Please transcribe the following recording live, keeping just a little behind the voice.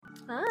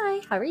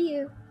how are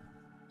you?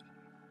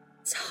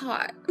 It's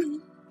hot.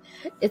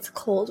 It's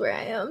cold where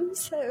I am,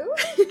 so.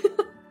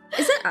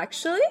 Is it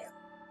actually?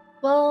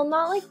 Well,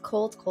 not like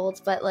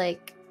cold, but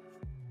like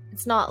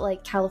it's not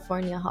like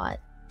California hot.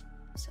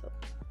 So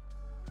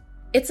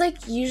it's like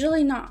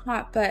usually not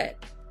hot, but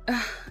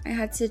I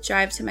had to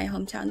drive to my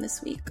hometown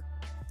this week.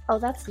 Oh,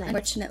 that's nice.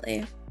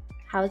 Unfortunately.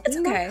 How's it's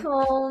it okay.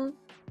 Home?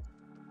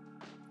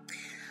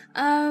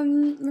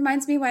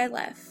 Reminds me why I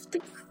left.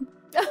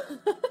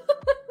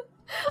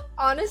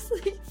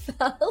 Honestly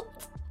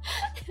felt.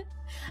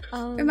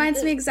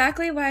 Reminds me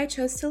exactly why I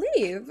chose to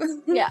leave.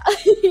 Yeah.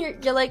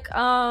 You're like,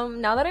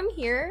 now that I'm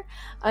here,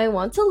 I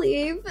want to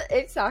leave.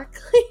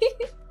 Exactly.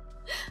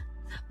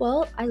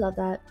 Well, I love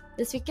that.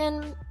 This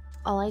weekend,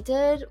 all I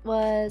did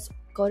was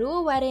go to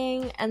a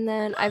wedding, and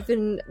then I've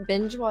been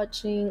binge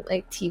watching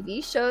like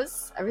TV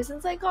shows ever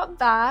since I got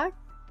back.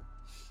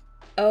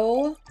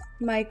 Oh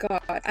my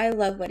god, I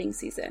love wedding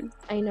season.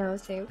 I know,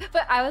 same.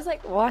 But I was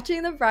like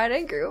watching the bride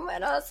and groom,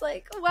 and I was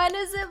like, when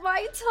is it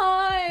my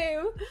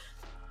time?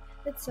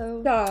 It's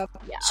so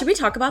stop. Yeah. Should we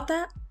talk about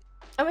that?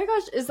 Oh my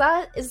gosh, is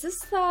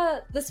this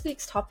this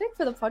week's topic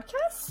for the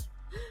podcast?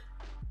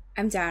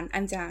 I'm down.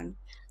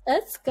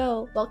 Let's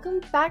go.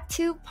 Welcome back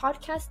to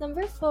podcast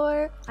number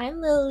 4. I'm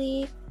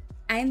Lily.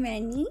 I'm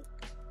Manny.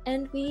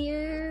 And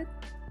we're,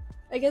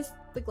 I guess,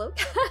 the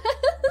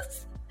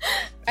Glowcast.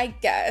 I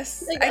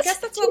guess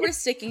that's what we're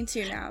sticking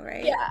to now,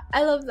 right? Yeah,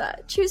 I love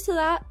that. Cheers to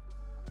that.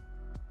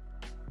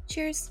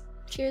 Cheers.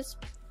 Cheers.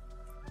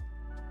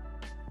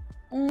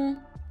 To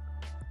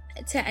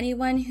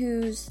anyone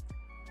who's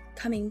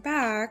coming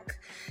back,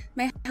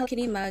 my Hello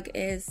Kitty mug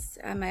is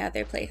at my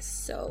other place,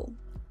 so...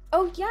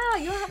 Oh yeah,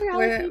 you don't have your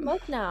Hello Kitty mug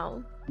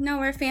now. No,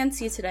 we're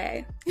fancy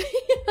today.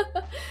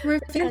 We're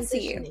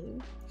fancy.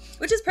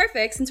 Which is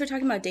perfect, since we're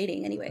talking about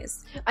dating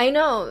anyways. I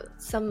know,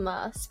 some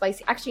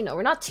spicy... Actually, no,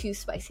 we're not too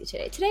spicy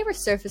today. Today we're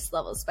surface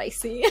level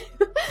spicy.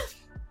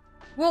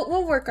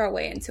 We'll work our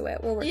way into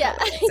it. We'll work our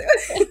way into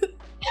it.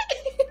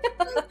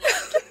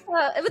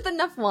 With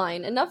enough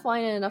wine and enough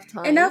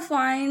time. Enough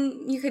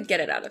wine, you could get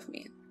it out of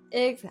me.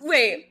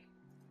 Exactly.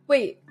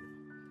 Wait.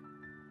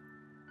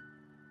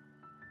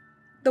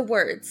 The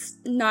words,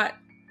 not...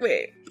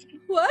 Wait.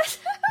 What?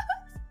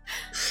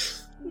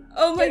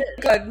 Oh my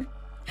god. Wait,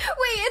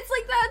 it's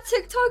like that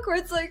TikTok where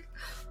it's like,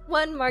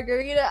 one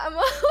margarita, I'm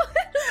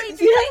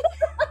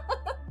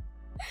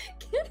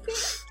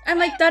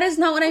like, that is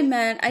not what I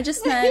meant. I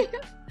just meant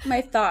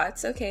my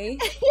thoughts, okay?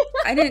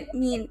 I didn't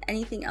mean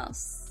anything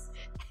else.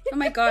 Oh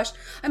my gosh,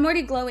 I'm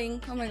already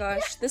glowing. Oh my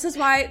gosh, this is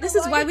why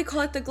we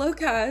call it the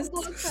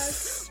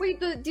Glowcast. Wait,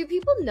 do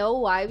people know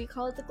why we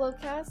call it the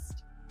Glowcast?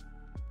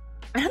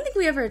 I don't think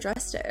we ever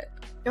addressed it.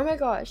 Oh my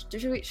gosh,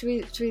 should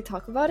we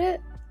talk about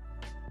it?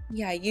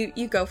 Yeah,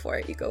 you go for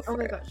it. Oh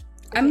my gosh,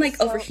 okay, I'm like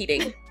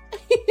overheating.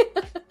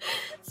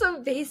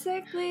 So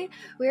basically,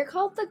 we're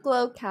called the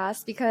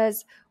Glowcast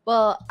because,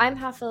 well, I'm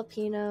half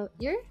Filipino.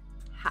 You're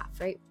half,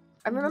 right?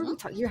 I remember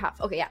you're half.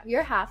 Okay, yeah,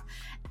 you're half.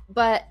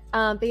 But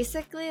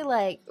basically,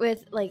 like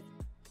with like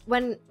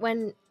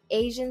when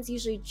Asians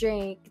usually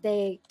drink,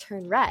 they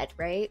turn red,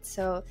 right?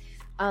 So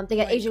they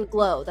get Asian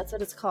glow. That's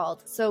what it's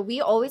called. So we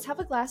always have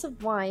a glass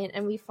of wine,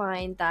 and we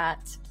find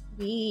that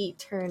we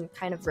turn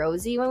kind of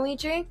rosy when we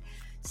drink.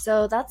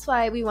 So that's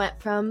why we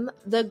went from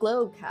the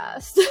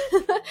Glowcast,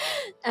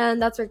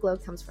 and that's where glow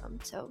comes from.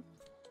 So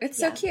it's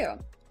so cute.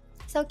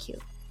 So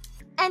cute.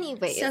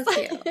 Anyways, so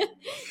cute.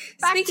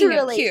 Back Speaking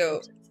to of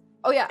cute.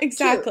 Oh yeah,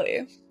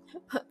 exactly.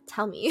 Cute.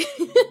 Tell me,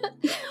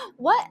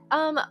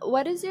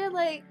 what is your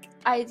like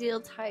ideal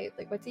type?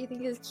 Like, what do you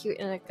think is cute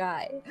in a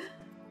guy?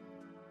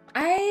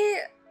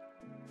 I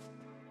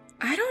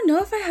don't know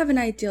if I have an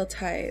ideal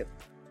type,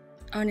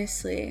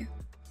 honestly.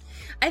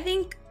 I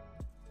think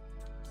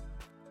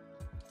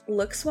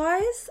looks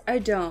wise,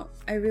 I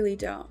really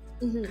don't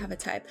have a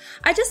type.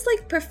 I just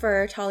like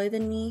prefer taller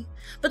than me,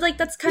 but like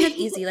that's kind of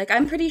easy. Like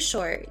I'm pretty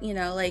short, you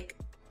know, like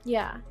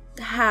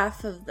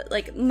half of the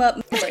like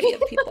majority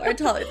of people are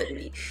taller than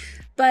me.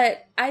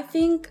 But I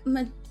think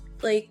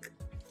like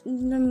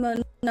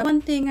the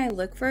one thing I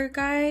look for a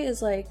guy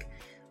is like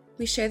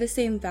we share the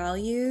same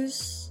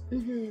values.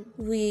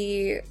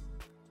 We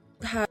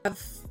have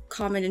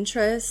common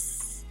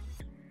interests.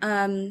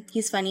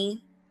 He's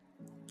funny.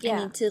 I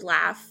need to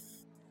laugh.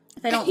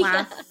 If I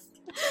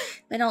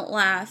don't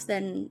laugh,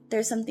 then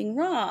there's something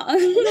wrong.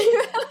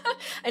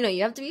 I know,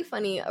 you have to be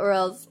funny or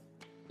else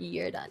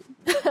you're done.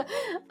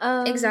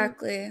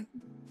 Exactly.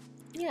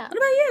 Yeah. What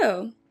about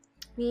you?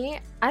 Me?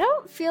 I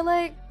don't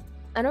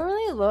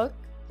really look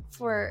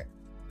for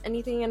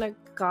anything in a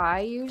guy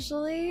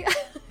usually.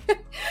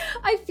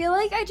 I feel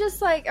like I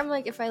just like, I'm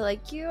like, if I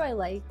like you, I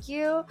like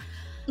you.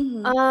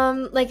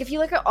 Like if you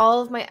look at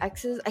all of my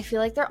exes, I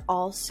feel like they're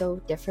all so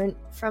different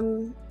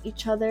from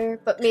each other,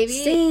 but maybe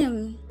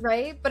same,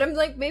 right? But I'm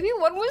like, maybe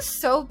one was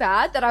so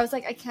bad that I was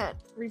like, I can't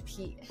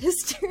repeat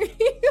history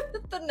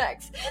with the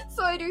next,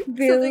 so I do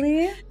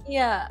really.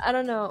 Yeah, I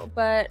don't know,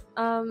 but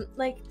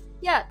like,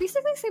 yeah,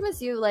 basically same as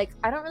you. Like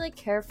I don't really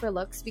care for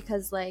looks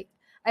because like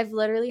I've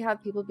literally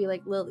had people be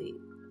like, Lily,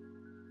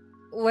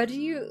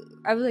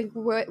 I was like,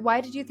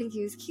 why did you think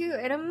he was cute?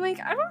 And I'm like,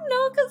 I don't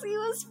know, because he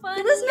was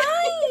funny. He was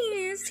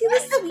nice. He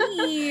was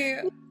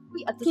sweet.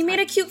 He made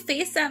a cute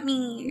face at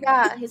me.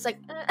 Yeah, he's like,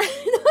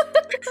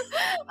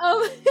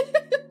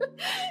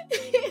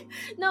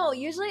 no,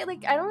 usually,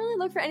 like, I don't really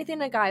look for anything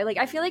in a guy. Like,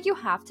 I feel like you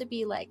have to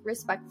be, like,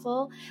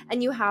 respectful,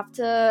 and you have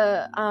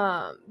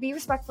to be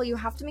respectful. You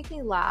have to make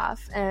me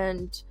laugh,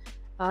 and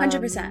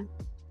 100%.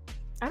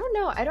 I don't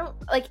know. I don't,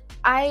 like,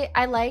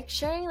 I like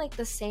sharing, like,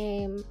 the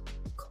same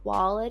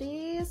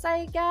qualities,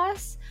 I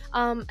guess.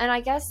 And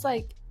I guess,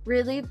 like,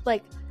 really,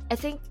 like, I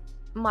think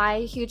my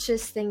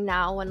hugest thing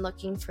now when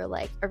looking for,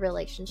 like, a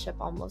relationship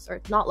almost,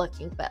 or not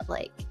looking, but,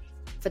 like,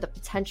 for the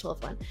potential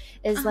of one,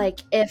 is,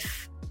 like,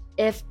 if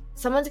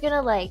someone's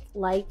gonna,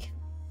 like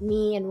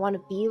me and want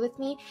to be with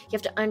me, you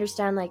have to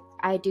understand, like,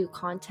 I do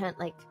content,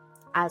 like,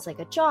 as, like,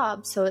 a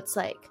job. So it's,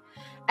 like,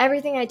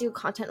 everything I do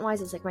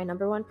content-wise is, like, my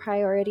number one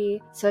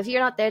priority. So if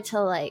you're not there to,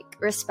 like,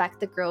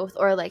 respect the growth,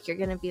 or, like, you're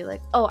gonna be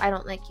like, oh, I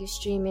don't like you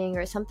streaming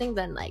or something,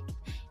 then, like,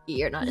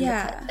 you're not in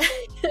the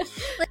club.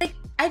 Like,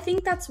 I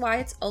think that's why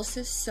it's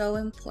also so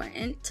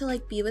important to,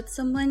 like, be with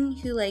someone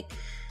who, like,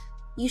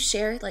 you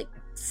share, like,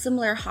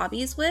 similar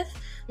hobbies with,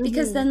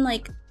 because then,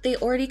 like, they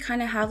already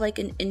kind of have, like,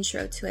 an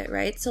intro to it,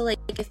 right? So, like,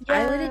 if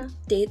I were to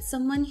date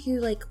someone who,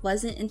 like,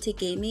 wasn't into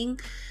gaming,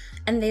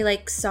 and they,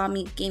 like, saw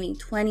me gaming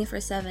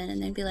 24/7,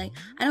 and they'd be like,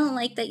 I don't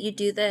like that you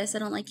do this, I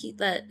don't like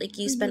that, like,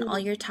 you spend all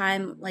your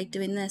time, like,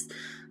 doing this,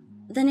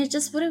 then it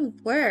just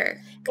wouldn't work.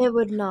 It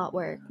would not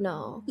work,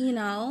 no. You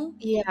know?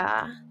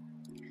 Yeah.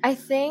 I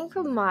think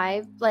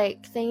my,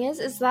 like, thing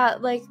is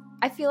that, like,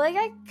 I feel like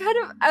I kind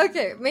of,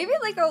 okay, maybe,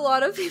 like, a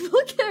lot of people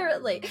can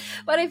relate,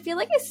 but I feel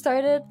like I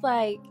started,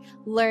 like,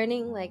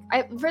 learning, like,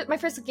 my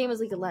first game was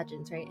League of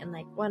Legends, right? And,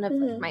 like, one of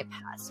like, my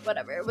past,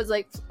 whatever, it was,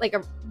 like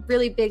a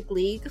really big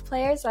League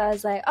player, so I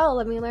was like, oh,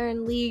 let me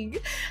learn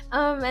League,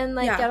 and,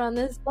 like, get on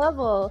this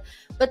level.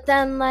 But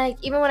then, like,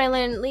 even when I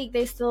learned League,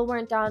 they still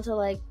weren't down to,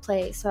 like,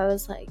 play, so I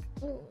was like,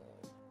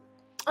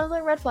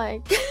 red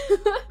flag.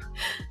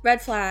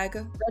 Red flag.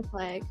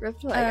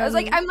 I was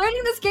like, I'm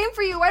learning this game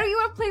for you. Why don't you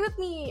want to play with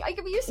me? I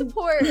can be your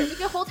support. We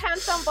can hold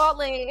hands down bot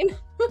lane.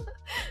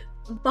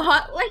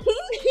 Bot lane?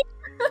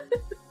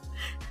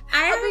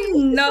 I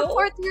don't know.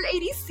 Support your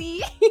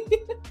ADC.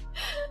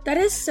 That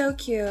is so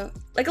cute.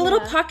 Like a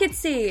little pocket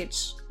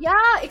sage.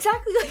 Yeah,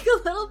 exactly. Like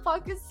a little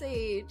pocket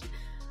sage.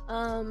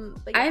 I'm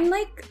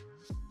like,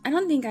 I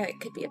don't think I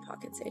could be a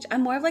pocket sage.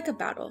 I'm more of like a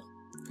battle.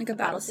 Like a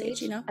battle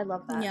stage, you know? I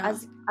love that. Yeah.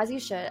 As you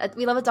should.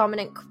 We love a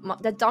dominant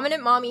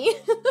mommy.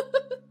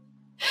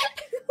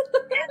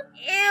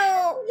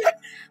 Ew.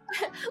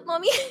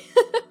 Mommy.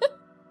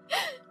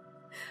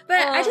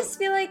 But I just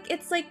feel like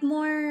it's like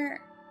more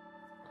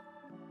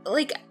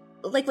like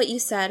what you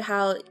said,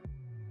 how,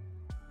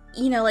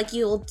 you know, like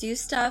you'll do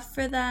stuff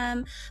for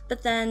them,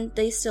 but then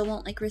they still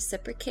won't like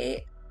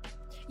reciprocate.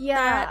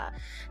 Yeah.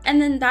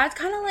 And then that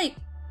kind of like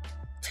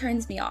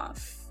turns me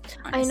off.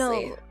 Honestly. I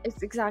know.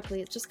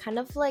 It's just kind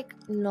of like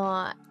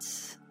not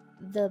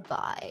the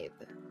vibe.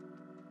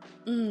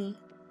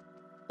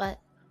 But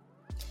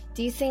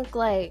do you think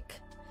like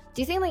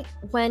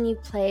when you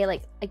play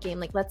like a game,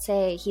 like let's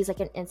say he's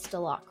like an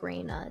insta-lock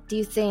Reyna, do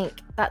you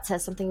think that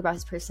says something about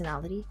his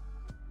personality?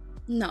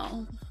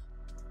 No.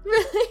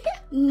 Really?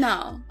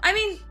 No. I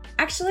mean,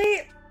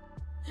 actually,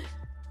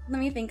 let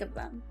me think of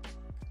them.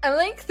 I'm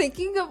like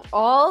thinking of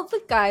all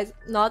the guys,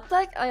 not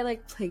that I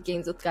like play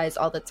games with guys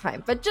all the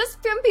time, but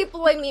just from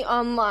people I meet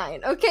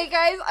online. Okay,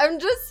 guys, I'm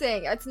just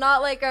saying, it's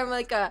not like I'm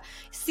like a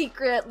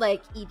secret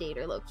like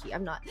e-dater low-key.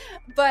 I'm not.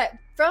 But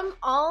from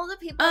all the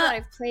people that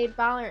I've played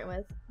Valorant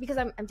with, because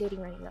I'm dating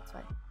Rennie, that's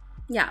why.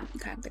 Yeah,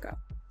 okay, the girl.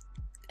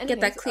 Anyways,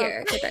 get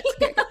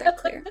that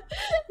clear.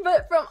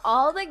 But from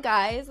all the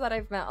guys that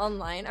I've met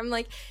online, I'm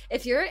like,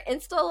 if you're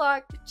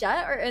insta-lock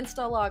Jet or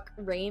insta-lock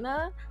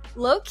Reyna,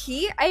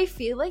 low-key, I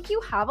feel like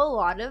you have a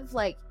lot of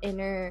like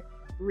inner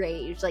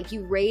rage. Like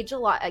you rage a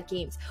lot at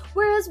games.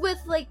 Whereas with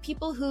like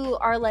people who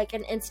are like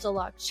an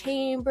insta-lock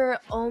Chamber,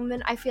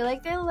 Omen, I feel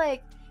like they're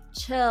like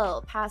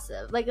chill,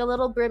 passive, like a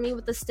little Brimmy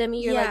with the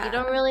stimmy. You're like, you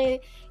don't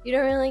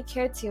really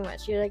care too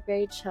much. You're like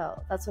very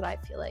chill. That's what I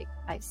feel like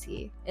I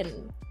see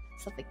in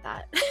stuff like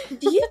that.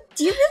 Do you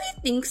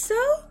really think so?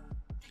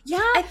 Yeah,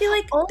 I feel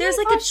like there's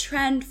like a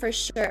trend for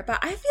sure, but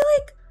I feel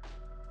like,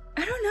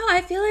 I don't know,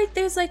 I feel like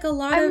there's like a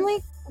lot of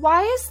like,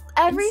 why is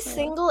every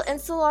single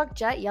insta-lock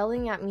Jet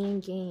yelling at me in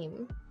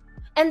game?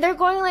 And they're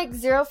going like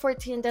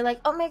 0-14. They're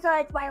like, oh my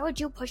god, why would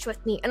you push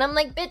with me? And I'm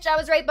like, bitch, I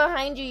was right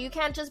behind you. You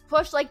can't just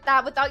push like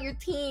that without your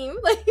team.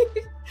 Like,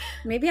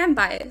 maybe I'm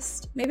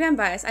biased.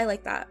 I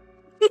like that.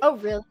 Oh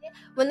really?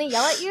 When they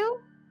yell at you?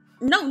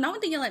 No, not when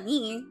they yell at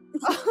me.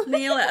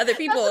 They yell at other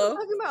people. That's what I'm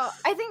talking about.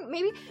 I think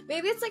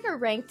maybe it's like a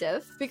ranked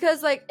diff,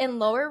 because like in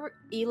lower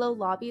elo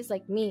lobbies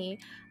like me,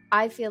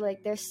 I feel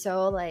like they're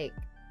so like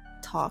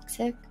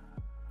toxic.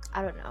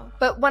 I don't know.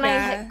 But when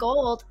I hit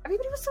gold,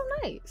 everybody was so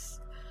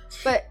nice.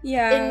 But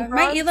yeah,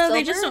 my elo,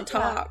 they just don't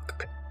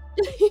talk.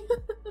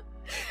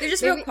 They're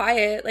just real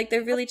quiet. Like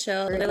they're really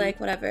chill. They're like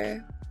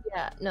whatever.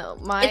 Yeah, no,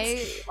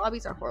 my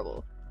lobbies are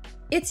horrible.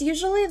 It's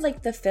usually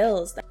like the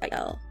fills that I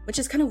yell, which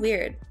is kind of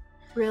weird.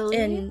 Really?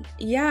 And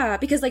yeah,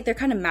 because like they're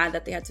kind of mad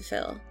that they had to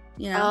fill,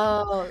 you know?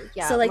 Oh,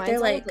 yeah. So like they're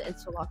like the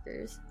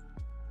Instalockers.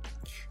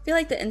 I feel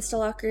like the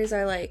Instalockers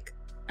are like,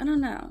 I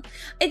don't know.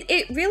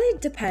 It really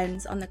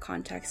depends on the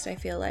context, I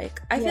feel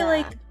like. I feel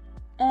like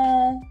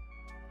I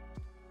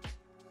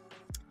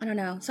don't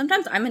know.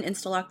 Sometimes I'm an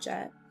Instalock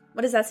jet.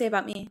 What does that say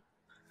about me?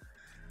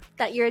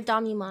 That you're a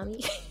dommy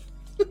mommy.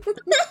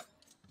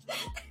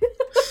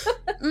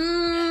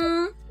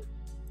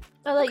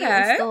 I'll let you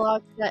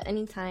Instalock at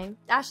any time.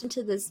 Dash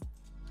into this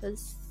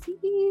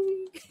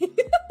sea.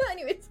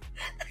 Anyways.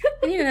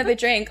 I need another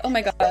drink. Oh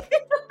my god. Anyways.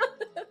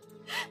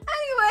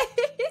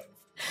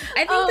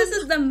 I think this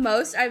is the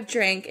most I've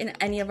drank in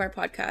any of our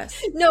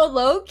podcasts. No,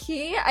 low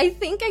key. I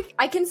think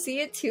I can see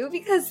it too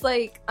because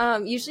like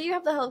usually you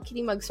have the Hello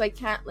Kitty mug, so I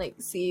can't like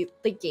see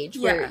the gauge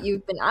where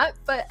you've been at.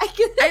 But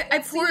I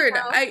poured.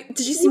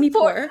 Did you see me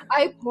pour?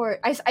 I poured.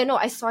 I know.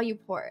 I saw you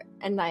pour,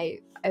 and I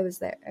was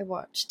there. I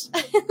watched.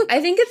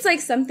 I think it's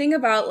like something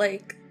about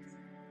like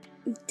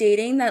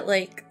dating that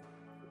like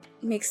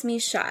makes me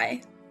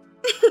shy.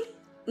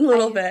 A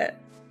little bit.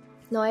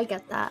 No, I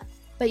get that.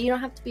 But you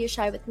don't have to be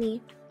shy with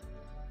me.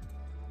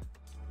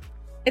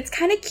 It's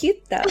kind of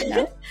cute though,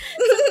 no?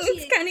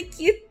 It's kind of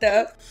cute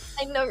though.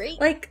 I know, right?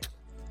 Like,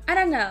 I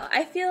don't know.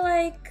 I feel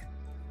like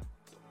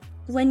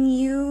when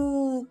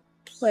you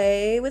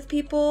play with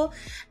people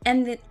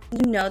and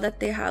you know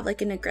that they have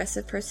like an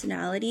aggressive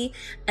personality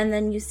and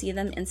then you see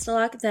them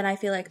Instalock, then I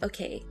feel like,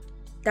 okay,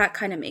 that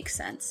kind of makes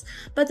sense.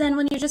 But then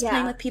when you're just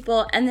playing with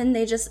people and then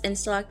they just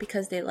Instalock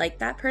because they like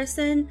that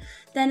person,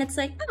 then it's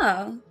like,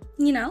 oh,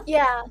 you know?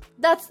 Yeah,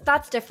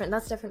 that's different.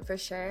 That's different for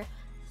sure.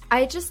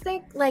 I just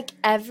think like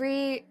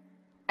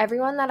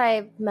everyone that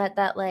I've met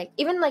that like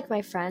even like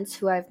my friends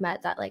who I've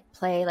met that like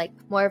play like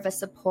more of a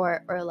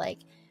support or like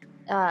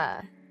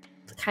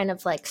kind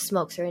of like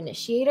smokes or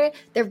initiator,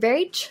 they're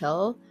very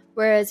chill.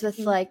 Whereas with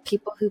like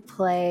people who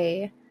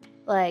play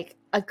like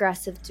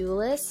aggressive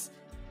duelists,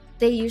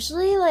 they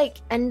usually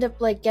like end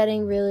up like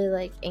getting really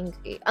like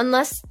angry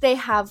unless they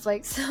have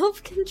like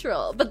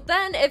self-control. But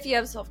then if you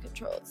have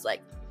self-control, it's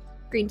like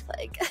green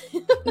flag.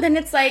 Then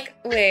it's like,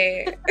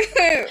 wait,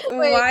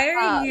 why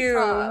are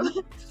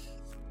you?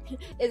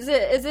 Is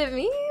it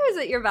me or is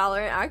it your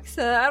Valorant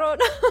accent? I don't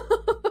know.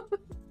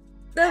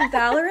 The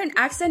Valorant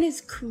accent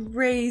is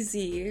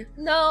crazy.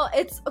 No,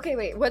 it's okay.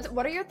 Wait,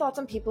 what are your thoughts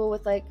on people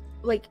with like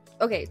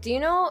okay? Do you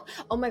know?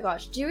 Oh my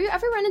gosh, do you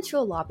ever run into a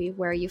lobby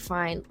where you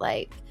find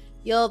like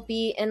you'll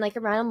be in like a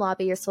random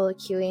lobby, you're solo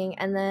queuing,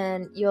 and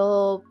then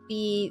you'll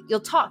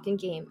talk in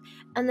game,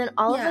 and then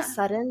all of a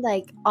sudden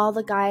like all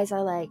the guys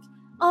are like,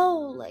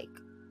 oh, like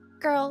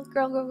girl,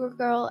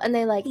 and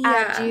they like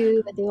add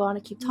you, but they want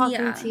to keep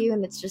talking to you,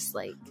 and it's just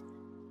like,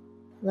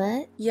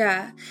 what?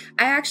 Yeah,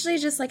 I actually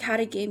just like had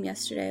a game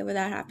yesterday where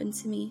that happened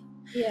to me.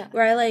 Yeah,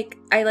 where I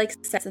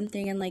said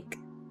something and like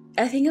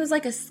I think it was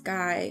like a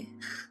Sky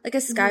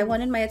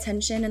wanted my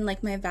attention and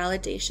like my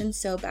validation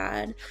so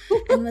bad,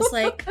 and was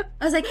like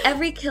I was like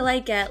every kill I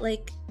get,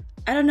 like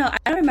I don't know,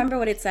 I don't remember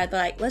what it said, but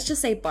like let's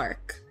just say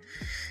bark.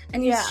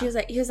 And he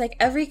was like,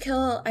 every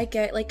kill I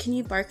get, like, can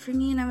you bark for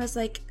me? And I was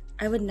like,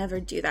 I would never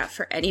do that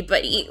for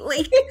anybody.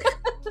 Like,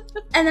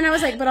 and then I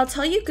was like, but I'll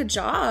tell you good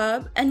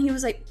job. And he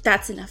was like,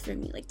 that's enough for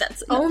me. Like,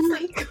 that's enough. Oh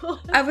my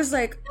god. I was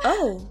like,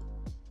 oh,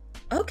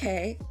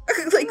 okay.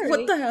 Like,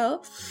 what the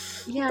hell?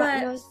 Yeah,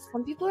 but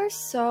some people are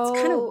so... It's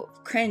kind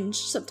of cringe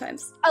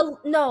sometimes.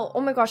 No,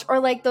 oh my gosh. Or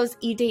like those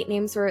e-date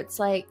names where it's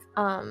like,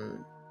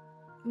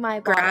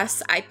 my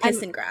grass, I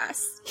piss in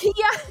grass.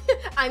 Yeah,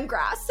 I'm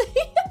grass.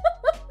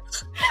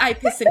 I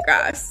piss in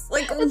grass.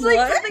 Like, it's what?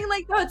 Like something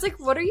like that. It's like,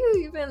 what are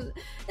you even?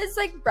 It's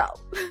like, bro,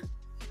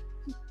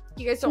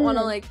 you guys don't want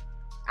to like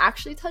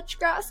actually touch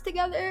grass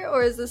together,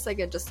 or is this like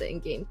just an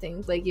in-game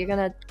thing? Like you're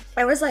gonna?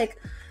 I was like,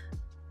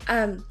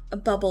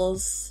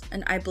 bubbles,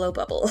 and I blow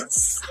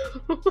bubbles.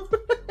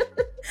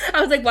 I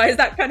was like, why is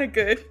that kind of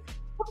good?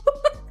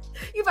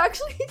 You've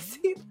actually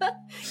seen that?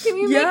 Can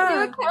you make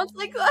new accounts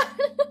like that?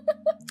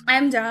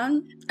 I'm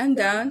down.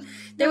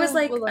 There was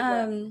like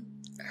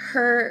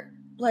her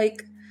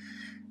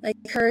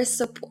her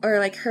support, or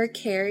like her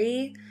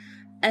carry,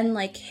 and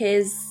like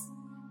his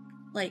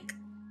like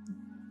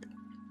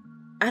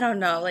I don't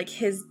know, like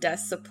his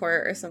desk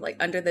support or something, like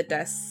under the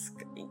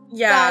desk.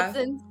 Yeah, that's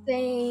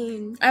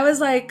insane. I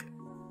was like,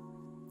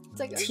 it's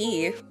like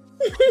tea. Okay.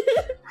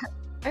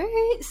 All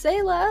right,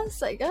 say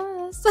less, I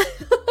guess.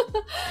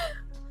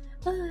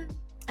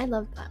 I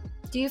love that.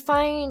 Do you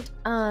find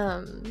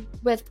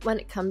with when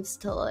it comes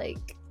to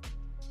like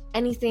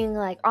anything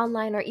like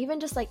online or even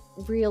just like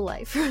real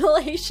life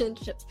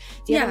relationships,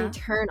 do you have any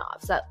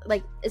turn-offs that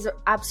like is there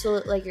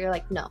absolute like you're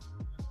like no?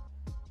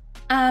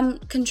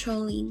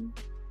 Controlling.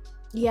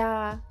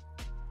 Yeah.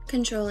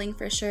 Controlling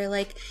for sure.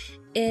 Like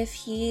if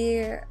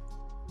he,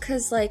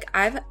 cause like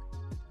I've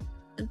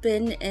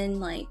been in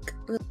like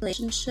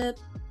relationship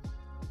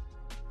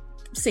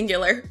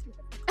singular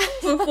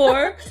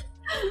before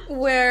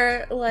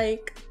where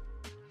like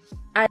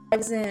I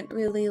wasn't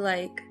really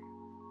like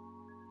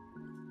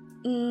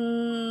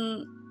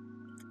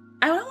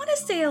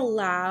say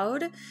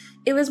aloud.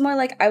 It was more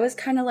like I was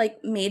kind of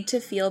like made to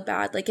feel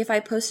bad. Like if I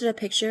posted a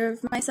picture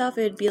of myself,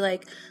 it would be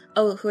like,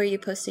 oh, who are you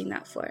posting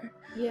that for?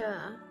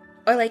 Yeah.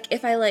 Or like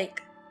if I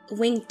like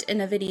winked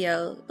in a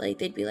video, like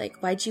they'd be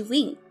like, why'd you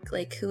wink?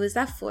 Like who was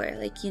that for?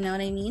 Like, you know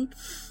what I mean?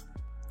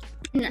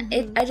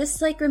 And I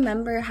just like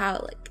remember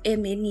how like it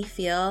made me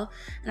feel,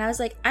 and I was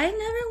like, I never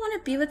want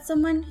to be with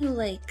someone who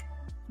like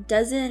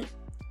doesn't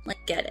like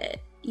get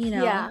it, you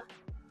know? Yeah.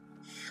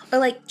 Or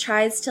like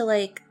tries to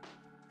like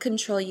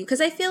control you, because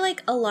I feel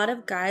like a lot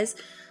of guys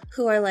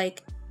who are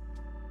like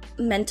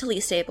mentally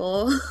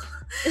stable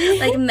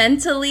like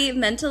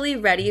mentally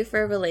ready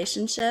for a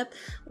relationship,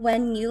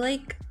 when you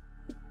like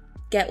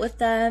get with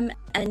them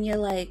and you're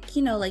like,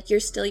 you know, like you're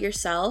still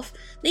yourself,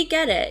 they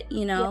get it,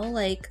 you know?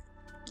 Like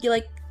you're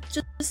like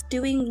just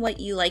doing what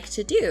you like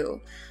to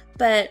do.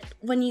 But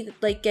when you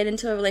like get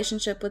into a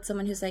relationship with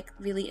someone who's like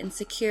really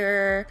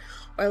insecure,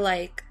 or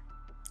like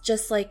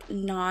just like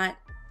not,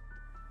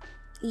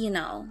 you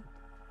know,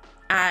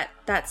 at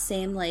that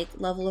same like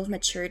level of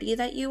maturity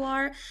that you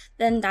are,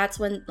 then that's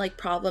when like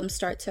problems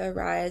start to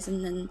arise,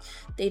 and then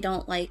they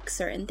don't like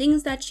certain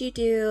things that you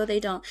do. They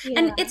don't.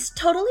 And it's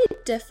totally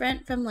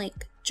different from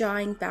like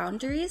drawing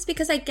boundaries,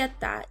 because I get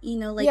that, you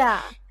know,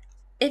 like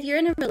if you're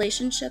in a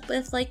relationship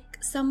with like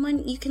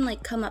someone, you can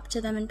like come up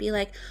to them and be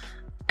like,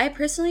 I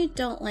personally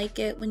don't like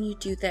it when you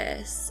do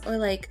this, or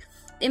like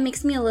it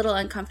makes me a little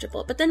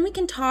uncomfortable, but then we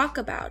can talk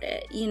about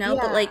it, you know?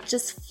 But like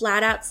just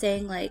flat out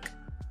saying like,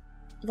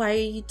 why are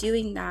you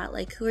doing that?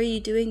 Like, who are you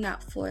doing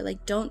that for?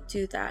 Like, don't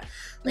do that.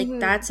 Like,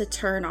 that's a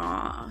turn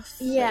off.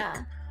 Yeah.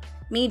 Like,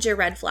 major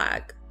red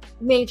flag.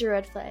 Major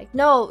red flag.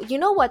 No, you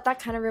know what that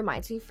kind of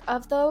reminds me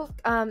of though?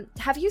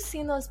 Have you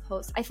seen those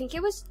posts? I think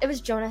it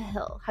was Jonah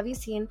Hill. Have you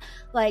seen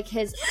like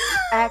his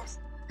ex?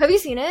 Have you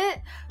seen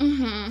it?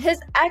 Mm-hmm. His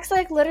ex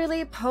like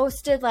literally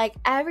posted like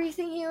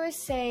everything he was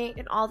saying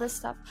and all this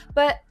stuff.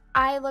 But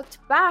I looked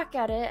back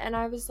at it and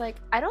I was like,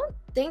 I don't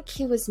think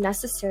he was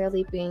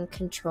necessarily being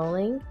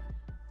controlling.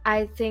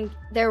 I think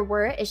there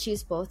were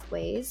issues both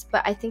ways,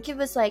 but I think it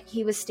was like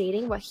he was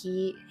stating what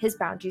his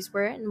boundaries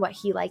were and what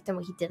he liked and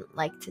what he didn't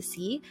like to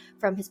see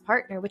from his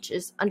partner, which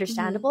is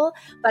understandable.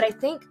 But I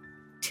think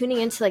tuning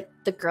into like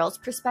the girl's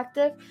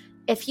perspective,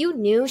 if you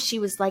knew she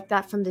was like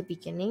that from the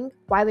beginning,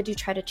 why would you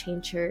try to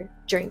change her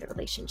during the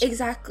relationship?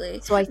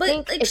 Exactly. So I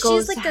think like, it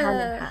goes like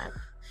hand in hand.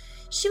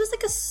 She was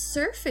like a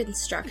surf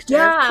instructor.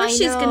 Yeah, of course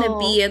she's gonna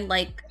be in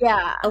like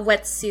a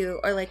wetsuit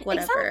or like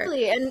whatever.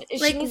 Exactly. And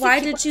like, why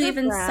did you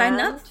even sign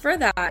up for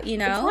that, you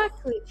know?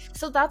 Exactly.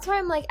 So that's why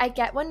I'm like, I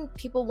get when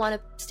people want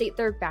to state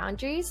their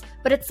boundaries,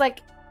 but it's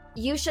like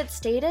you should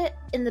state it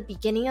in the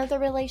beginning of the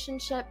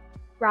relationship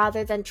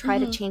rather than try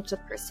to change the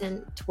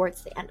person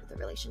towards the end of the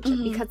relationship,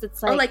 because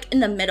it's like, or like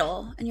in the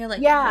middle, and you're like,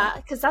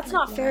 because that's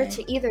like, not fair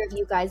to either of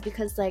you guys,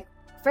 because like,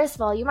 first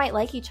of all, you might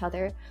like each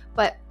other,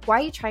 but why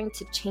are you trying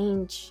to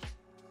change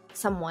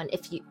someone?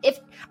 If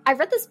I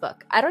read this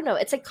book, I don't know,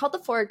 it's like called The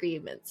 4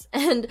 Agreements,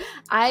 and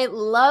I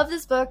love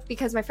this book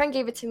because my friend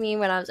gave it to me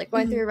when I was like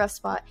going through a rough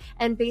spot,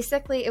 and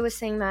basically it was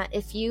saying that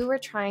if you were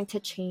trying to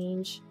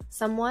change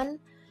someone,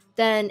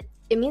 then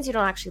it means you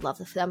don't actually love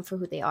them for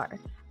who they are.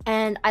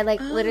 And I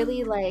like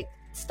literally like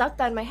stuck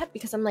that in my head,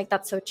 because I'm like,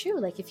 that's so true.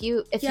 Like if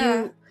you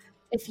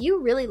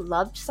really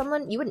loved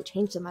someone, you wouldn't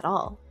change them at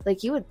all.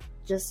 Like you would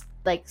just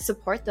like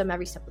support them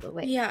every step of the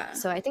way. Yeah.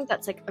 So I think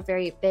that's like a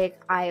very big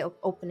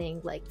eye-opening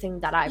like thing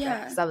that I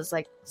read, because I was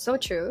like, so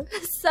true.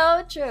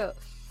 So true.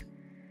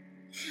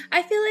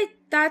 I feel like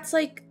that's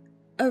like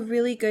a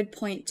really good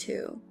point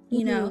too,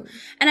 you know?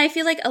 And I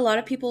feel like a lot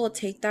of people will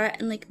take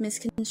that and like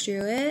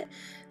misconstrue it,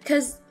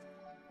 because,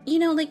 you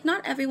know, like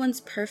not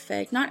everyone's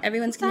perfect. Not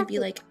everyone's gonna be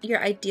like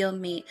your ideal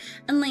mate.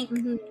 And like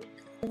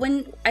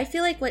when I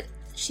feel like what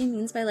she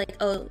means by like,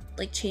 oh,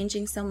 like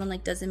changing someone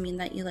like doesn't mean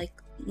that you like,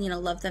 you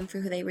know, love them for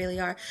who they really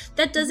are.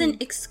 That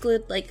doesn't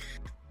exclude like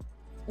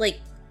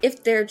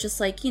if they're just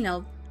like, you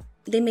know,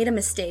 they made a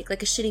mistake,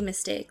 like a shitty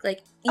mistake,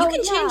 like you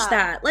can change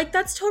that. Like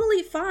that's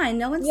totally fine.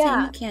 No one's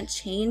saying you can't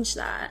change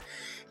that.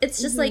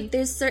 It's just like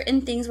there's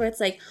certain things where it's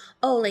like,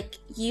 oh, like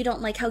you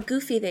don't like how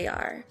goofy they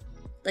are.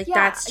 Like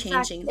that's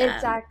changing them.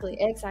 Exactly.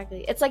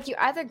 It's like you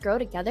either grow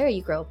together or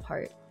you grow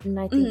apart. And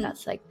I think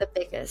that's like the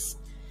biggest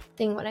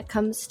thing when it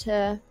comes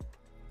to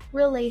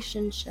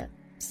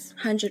relationships.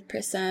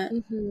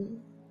 100%.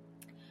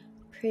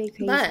 Pretty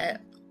crazy.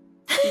 But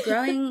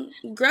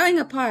growing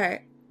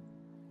apart,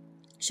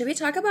 should we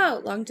talk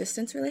about long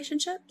distance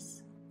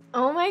relationships?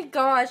 Oh my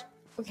gosh.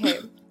 Okay.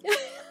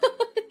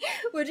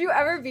 Would you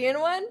ever be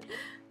in one?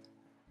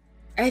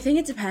 I think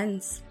it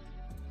depends.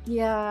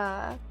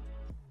 Yeah.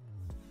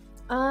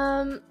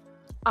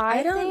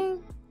 I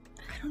don't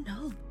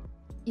know.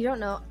 You don't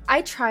know.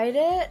 I tried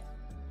it,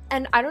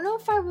 and I don't know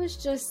if I was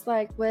just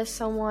like with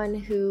someone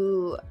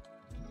who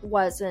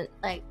wasn't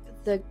like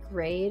the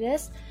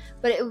greatest,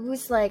 but it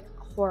was like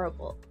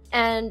horrible.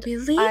 And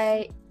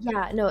really?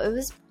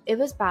 It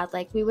was bad.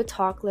 Like we would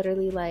talk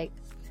literally like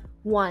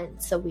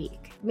once a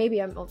week.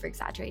 Maybe I'm over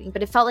exaggerating,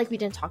 but it felt like we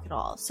didn't talk at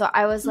all. So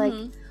I was like,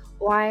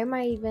 why am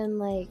I even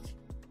like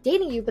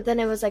dating you, but then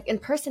it was like in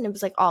person it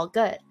was like all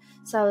good.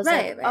 So I was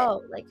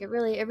oh, like it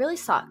really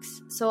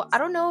sucks. So I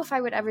don't know if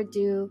I would ever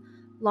do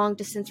long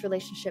distance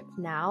relationship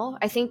now.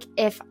 I think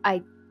if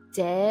I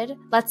did,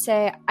 let's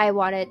say I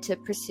wanted to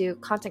pursue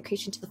content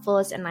creation to the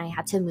fullest and I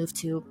had to move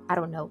to, I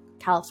don't know,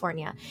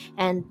 California,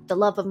 and the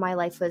love of my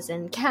life was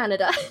in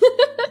Canada,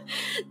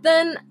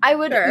 then I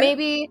would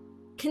maybe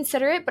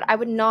consider it, but I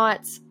would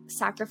not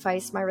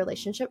sacrifice my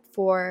relationship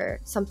for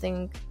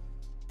something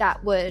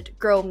that would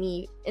grow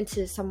me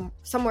into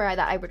somewhere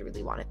that I would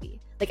really want to be.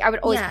 Like I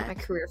would always put my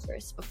career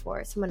first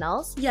before someone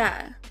else.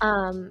 Yeah.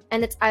 And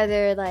it's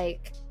either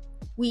like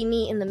we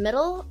meet in the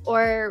middle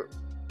or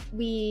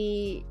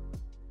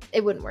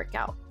it wouldn't work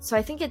out. So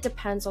I think it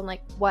depends on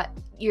like what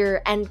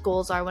your end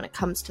goals are when it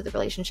comes to the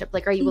relationship.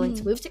 Like, are you willing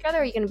to move together,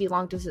 or are you going to be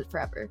long distance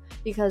forever?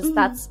 Because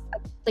that's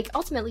like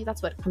ultimately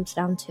that's what it comes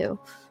down to,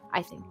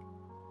 I think.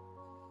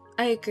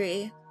 I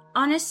agree.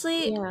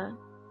 Honestly,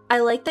 I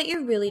like that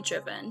you're really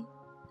driven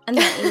and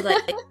that you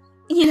like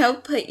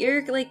put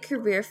your like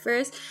career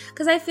first,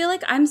 because I feel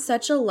like I'm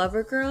such a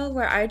lover girl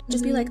where I'd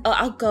just be like, oh,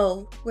 I'll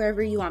go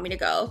wherever you want me to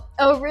go.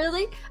 Oh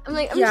really? I'm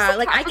like,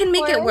 I can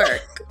make it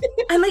work.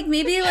 I'm like,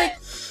 maybe like,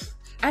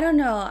 I don't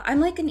know, I'm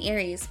like an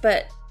Aries,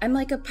 but I'm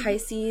like a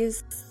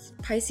Pisces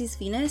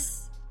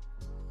Venus.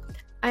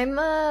 I'm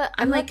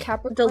like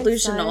Capricorn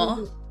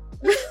delusional.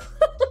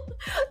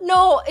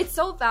 No, it's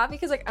so bad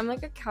because like I'm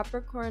like a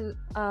Capricorn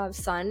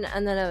sun,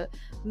 and then a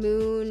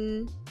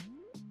moon.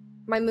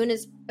 My moon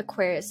is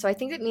Aquarius, so I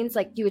think it means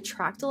like you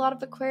attract a lot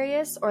of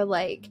Aquarius, or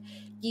like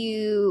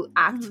you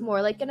act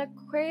more like an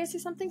Aquarius or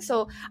something.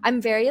 So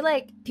I'm very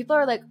like, people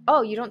are like,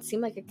 oh, you don't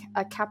seem like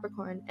a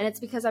Capricorn, and it's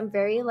because I'm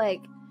very like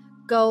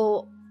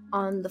go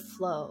on the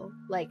flow.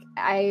 Like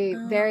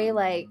very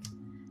like,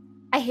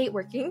 I hate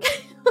working,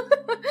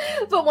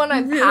 but when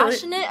I'm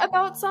passionate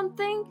about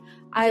something,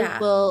 I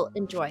will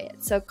enjoy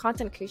it. So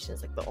content creation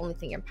is like the only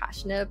thing I'm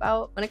passionate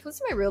about. When it comes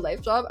to my real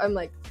life job, I'm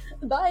like,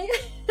 bye.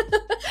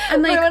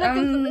 I'm like,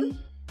 I'm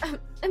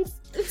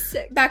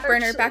sick. Back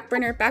burner. I'm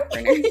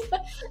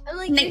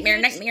like,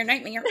 nightmare. That's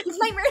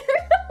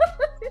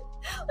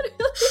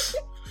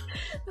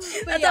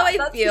how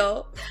I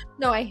feel.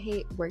 No, I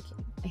hate working.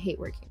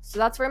 So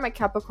that's where my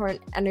Capricorn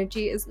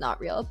energy is not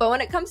real. But when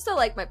it comes to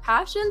like my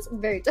passions,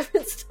 very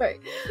different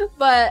story.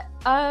 But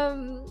how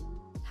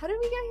did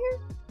we get here?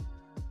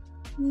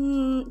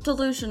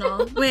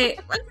 Delusional. Wait.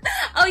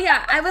 Oh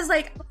yeah, I was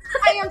like,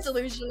 I am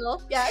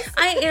delusional. Yes.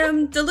 I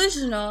am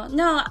delusional.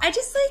 No, I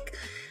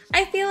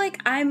feel like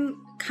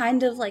I'm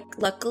kind of like,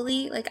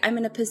 luckily, like I'm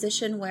in a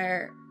position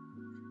where,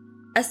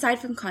 aside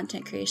from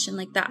content creation,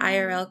 like the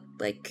IRL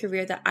like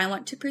career that I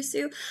want to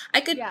pursue,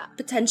 I could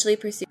potentially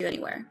pursue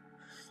anywhere.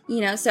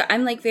 So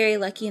I'm like very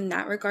lucky in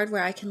that regard,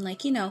 where I can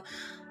like,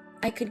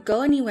 I could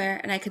go anywhere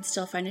and I could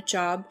still find a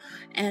job,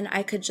 and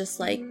I could just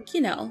like,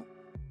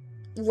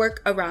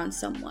 work around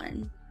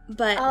someone.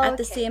 But at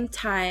the same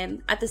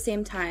time,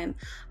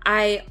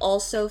 I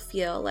also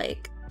feel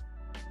like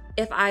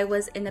if I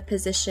was in a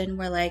position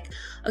where like,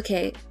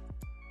 okay,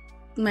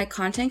 my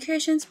content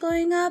creation's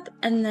blowing up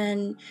and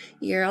then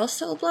you're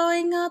also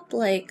blowing up,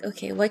 like,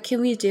 okay, what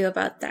can we do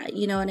about that?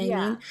 You know what I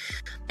mean?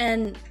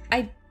 And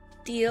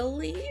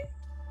ideally,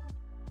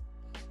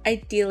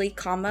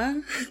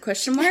 comma,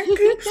 question mark,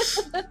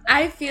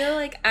 I feel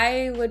like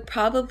I would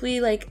probably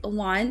like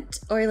want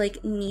or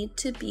like need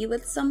to be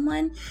with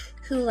someone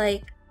who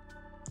like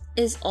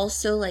is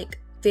also like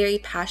very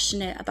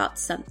passionate about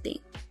something.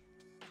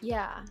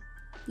 Yeah.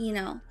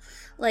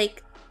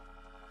 Like,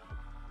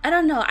 I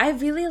don't know, I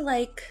really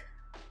like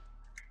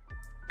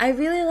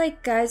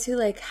guys who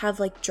like have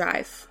like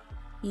drive,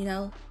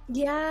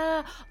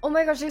 Yeah. Oh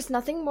my gosh, there's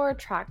nothing more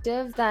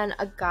attractive than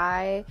a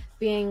guy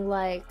being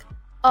like,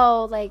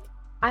 oh, like,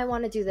 I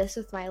want to do this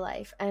with my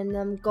life, and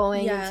them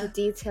going into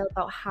detail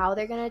about how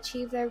they're going to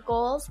achieve their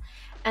goals,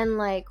 and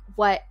like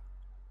what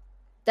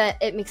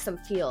that it makes them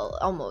feel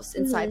almost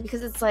inside,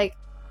 because it's like,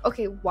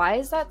 okay, why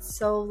is that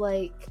so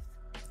like,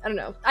 I don't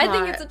know, I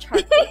think it's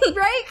attractive,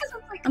 right? Because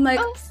it's like, I'm like,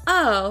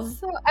 so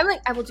I'm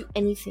like, I will do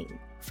anything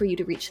for you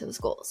to reach those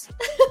goals.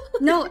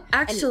 No,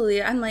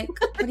 actually, I'm like,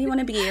 what do you want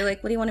to be?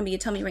 Like, what do you want to be?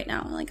 Tell me right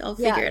now. Like, I'll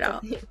figure it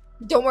out.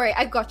 Don't worry,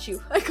 I got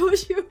you.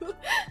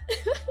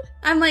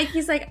 I'm like,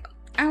 he's like,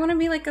 I want to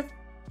be like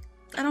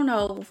I don't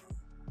know,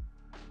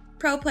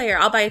 pro player.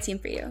 I'll buy a team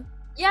for you.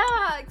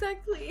 Yeah,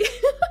 exactly.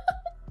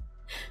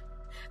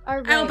 All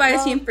right, I'll buy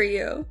a team for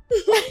you.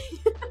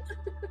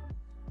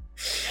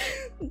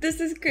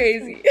 This is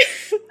crazy.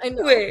 I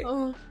know. Wait.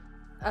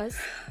 Us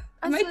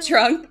Am I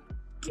drunk?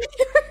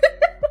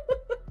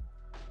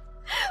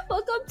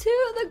 Welcome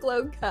to the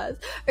Glowcast.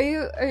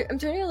 I'm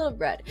turning a little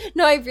red.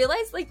 No, I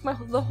realized like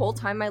the whole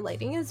time my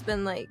lighting has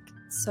been like,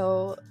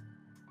 so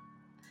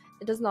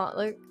it does not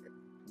look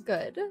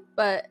good.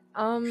 But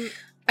I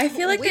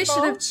feel like they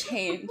should have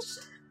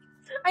changed.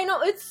 I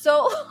know, it's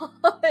so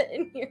hot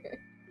in here.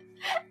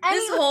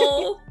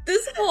 Anyway.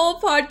 This whole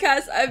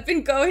podcast I've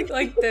been going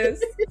like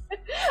this.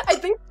 I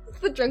think it's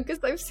the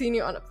drunkest I've seen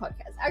you on a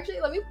podcast.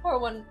 Actually, let me pour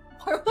one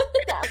down.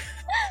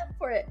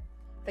 Pour it.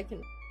 If I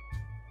can.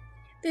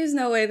 There's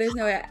no way.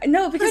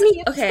 No, because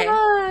Honey, okay.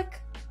 Stuck.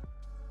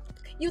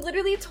 You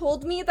literally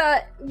told me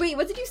that. Wait,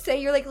 what did you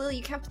say? You're like, Lily,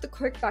 you can't put the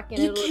cork back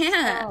in. You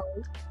can't.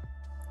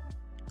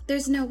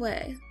 There's no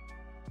way.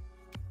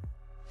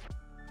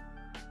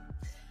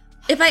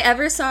 If I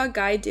ever saw a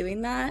guy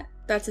doing that,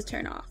 that's a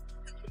turn off.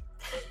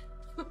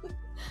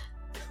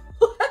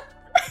 What?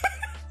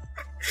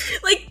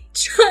 Like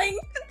trying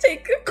to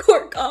take a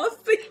cork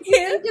off, but you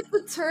think it's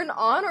a turn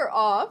on or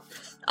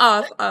off?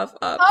 Off. Oh,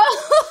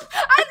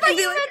 I thought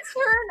you meant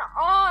turn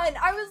on.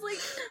 I was like,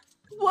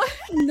 what?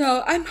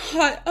 No, I'm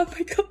hot. Oh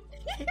my god.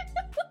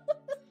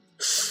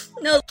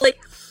 No, like,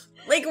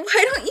 why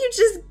don't you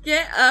just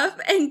get up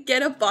and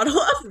get a bottle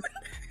of?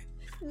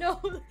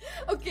 No.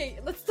 Okay,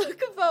 let's talk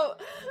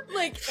about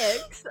like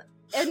icks.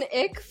 An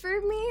ick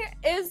for me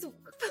is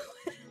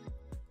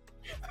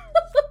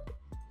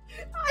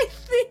I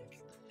think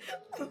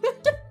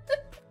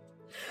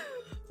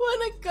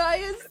when a guy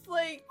is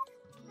like,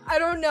 I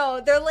don't know,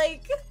 they're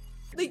like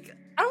I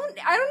don't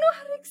know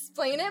how to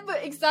explain it,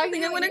 but exactly.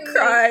 I think I'm gonna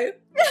cry.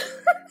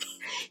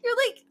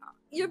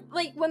 You're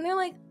like when they're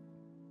like,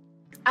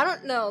 I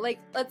don't know, like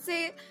let's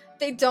say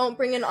they don't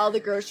bring in all the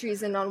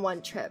groceries in on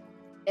one trip.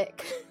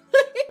 Ick.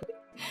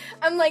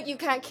 I'm like, you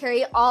can't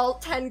carry all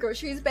 10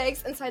 groceries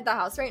bags inside the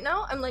house right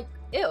now. I'm like,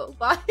 ew,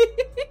 why?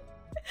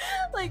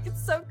 Like,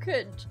 it's so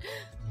cringe.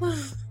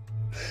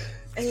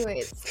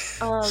 Anyways,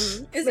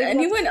 is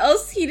anyone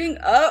else heating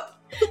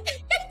up?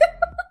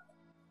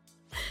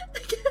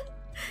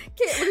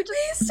 Okay, we're just...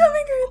 My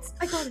stomach hurts.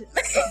 I got it.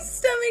 My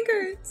stomach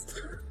hurts.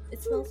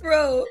 It smells...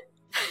 Bro.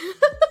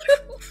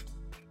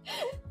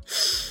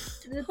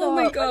 Oh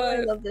my god.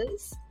 I love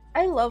this.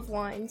 I love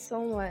wine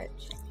so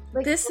much.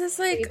 Like, this is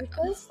like...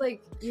 Because,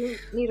 like, you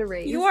need a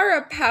raise. You are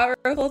a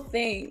powerful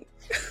thing.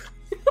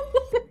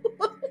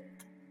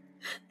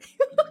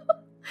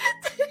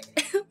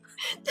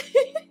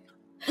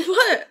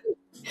 What?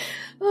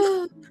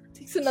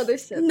 Takes another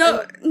sip.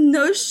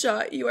 No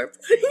shot. You are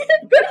putting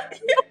it back.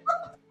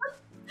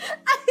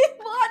 I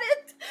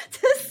wanted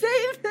to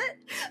save it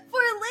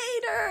for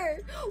later.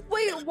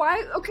 Wait,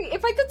 why? Okay,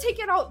 if I could take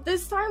it out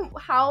this time,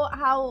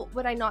 how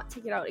would I not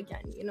take it out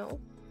again? You know?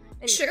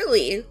 And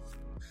surely.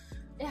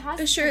 It has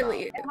to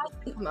surely. It has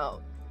to come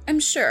out. I'm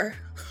sure.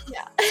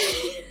 Yeah.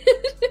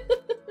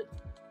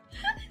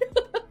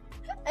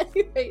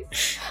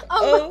 Anyways.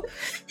 Oh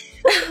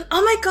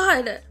my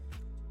god.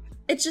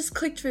 It just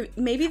clicked for me.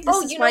 Maybe this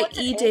is why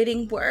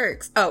e-dating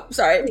works. Oh,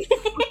 sorry.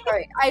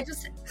 Sorry. I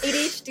just...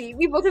 ADHD.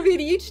 We both have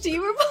ADHD.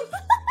 We're both...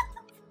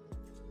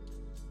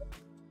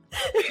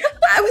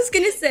 I was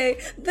gonna say,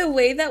 the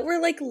way that we're,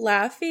 like,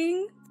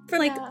 laughing for,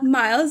 like,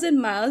 miles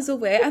and miles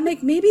away, I'm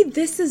like, maybe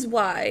this is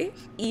why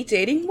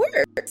e-dating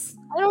works.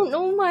 I don't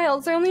know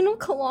miles. I only know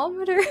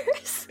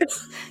kilometers.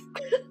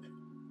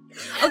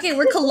 Okay,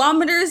 we're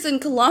kilometers and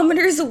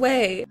kilometers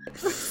away.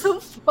 We're so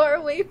far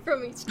away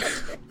from each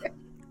other.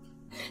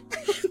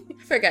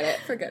 Forget it.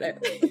 Forget it.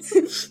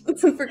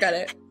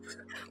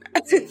 I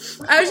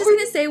was just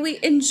gonna say we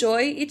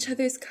enjoy each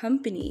other's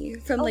company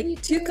from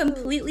two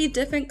completely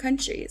different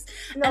countries,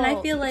 and I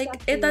feel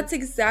like that's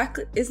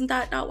exactly, isn't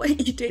that not what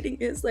e-dating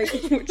is? Like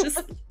we're just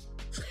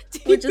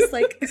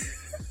like.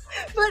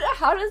 But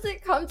how does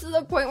it come to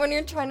the point when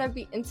you're trying to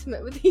be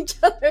intimate with each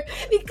other?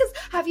 Because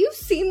have you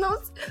seen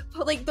those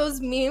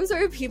memes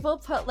where people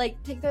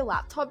take their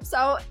laptops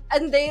out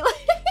and they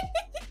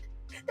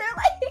they're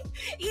like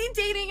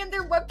e-dating and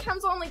their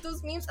webcams on, like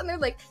those memes, and they're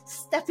like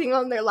stepping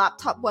on their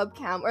laptop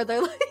webcam, or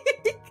they're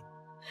like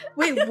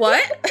wait,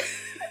 what?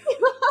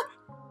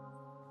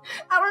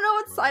 I don't know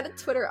what side of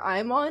Twitter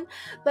I'm on,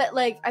 but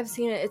like I've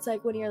seen it. It's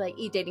like when you're like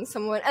e-dating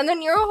someone and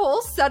then your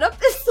whole setup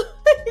is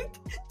like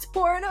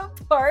torn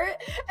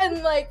apart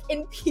and like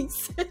in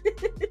pieces.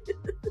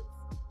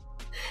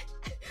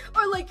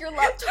 Or like your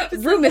laptop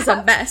is room is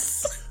a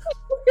mess.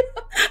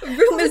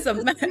 Room is a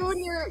mess. You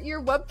and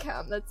your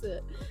webcam, that's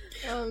it.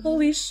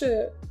 Holy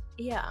shit.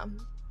 Yeah.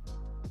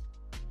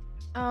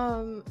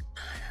 Oh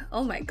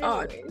my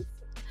god. Anyways,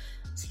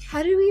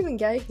 how did we even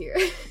get here?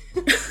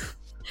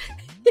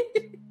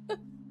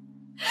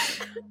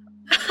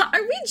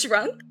 Are we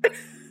drunk?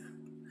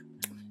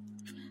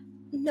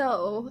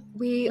 No,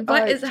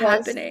 What is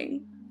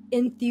happening?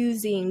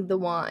 Infusing the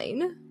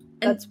wine.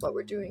 That's what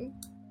we're doing.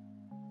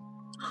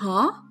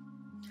 Huh?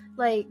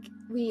 Like,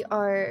 we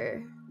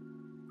are...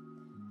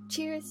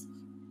 Cheers.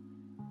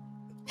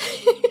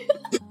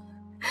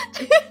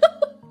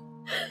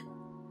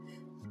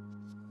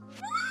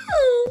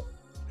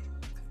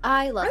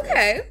 I love it.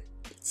 Okay.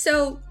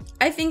 So,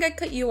 I think I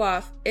cut you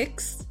off.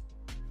 Icks?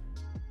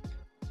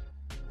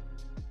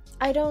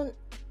 I don't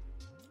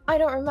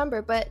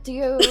remember, but do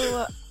you...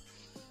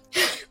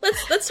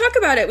 Let's talk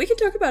about it. We can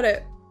talk about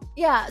it.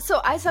 Yeah,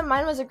 so I said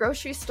mine was a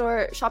grocery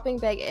store shopping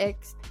bag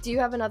ick. Do you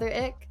have another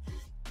ick?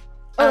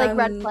 Or like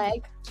red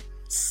flag?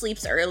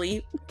 Sleeps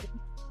early.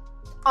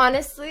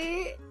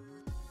 Honestly,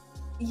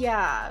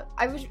 yeah.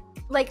 I was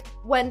like,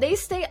 when they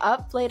stay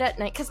up late at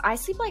night, because I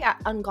sleep like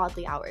at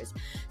ungodly hours.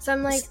 So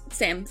I'm like,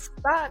 Sam,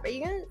 stop. Are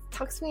you gonna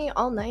text me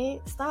all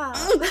night? Stop.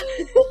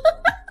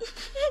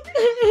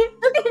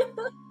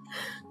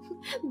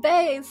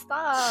 Babe,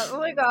 stop. Oh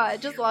my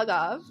god, just log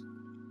off.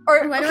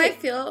 Or why do I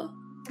feel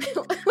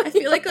I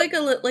feel like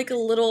a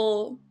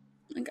little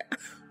like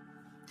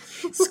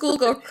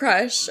schoolgirl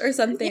crush or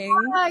something.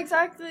 Yeah,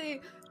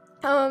 exactly.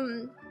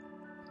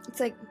 It's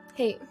like,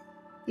 hey,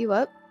 you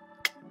up?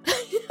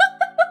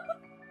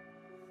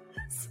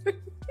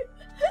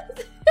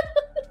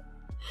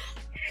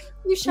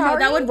 You showering? No,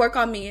 that would work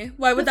on me.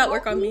 Why would that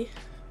work on me?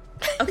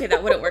 Okay,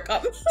 that wouldn't work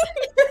on me.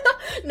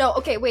 No,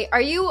 okay, wait.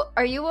 Are you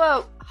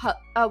a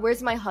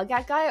where's my hug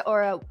at guy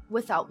or a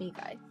without me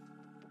guy?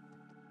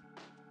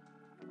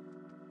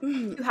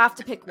 You have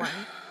to pick one.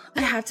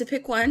 I have to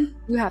pick one.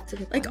 You have to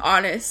pick like one.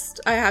 Honest.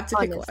 I have to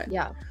pick one.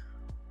 Yeah.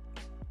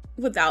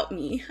 Without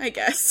me, I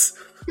guess.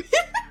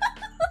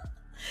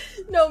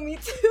 No, me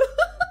too.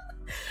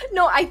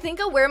 No, I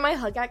think a where my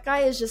hug at guy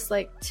is just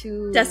like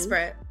too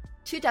desperate.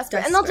 Too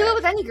desperate. And they'll do it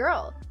with any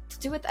girl. To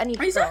do with any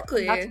girl.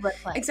 Exactly.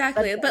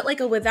 Exactly. But like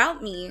a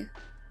without me,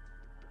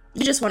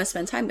 you just want to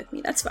spend time with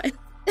me. That's fine.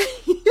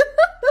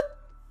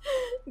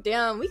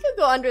 Damn, we could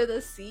go under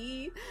the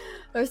sea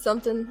or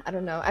something. I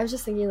don't know. I was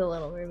just thinking of The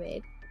Little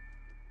Mermaid.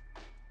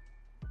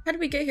 How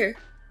did we get here?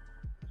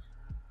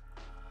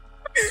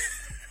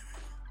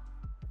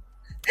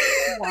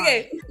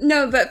 Okay.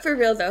 No, but for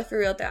real though.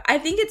 I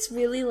think it's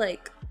really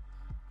like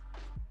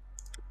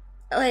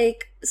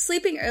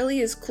sleeping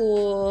early is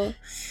cool.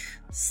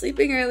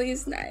 Sleeping early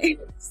is nice.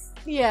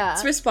 Yeah.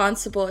 It's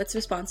responsible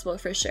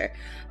for sure.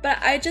 But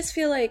I just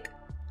feel like,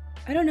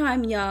 I don't know,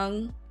 I'm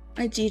young.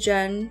 I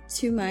degen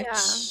too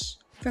much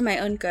for my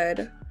own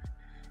good.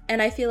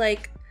 And I feel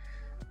like,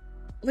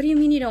 what do you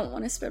mean you don't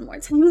want to spend more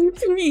time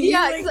with me?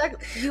 Yeah, like,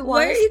 exactly.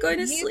 Why are you going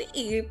to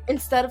sleep?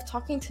 Instead of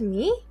talking to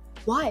me?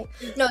 Why?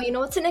 No, you know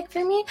what's a nick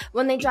for me?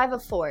 When they drive a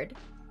Ford.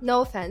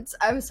 No offense.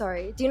 I'm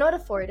sorry. Do you know what a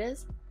Ford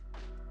is?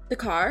 The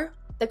car?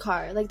 The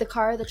car. Like the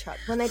car or the truck.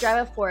 When they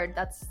drive a Ford,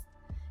 that's...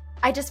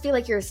 I just feel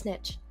like you're a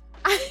snitch.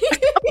 That's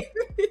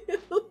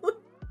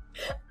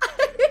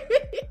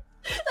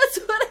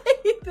what I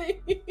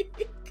think. Because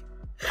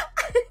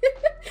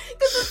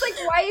it's like,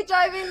 why are you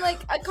driving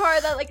like a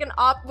car that like an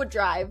op would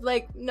drive?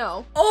 Like,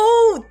 no.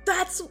 Oh,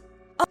 that's...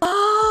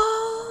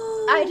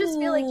 Oh! I just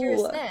feel like you're a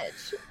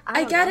snitch.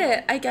 I get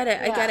it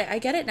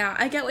now.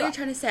 I get what you're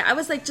trying to say. I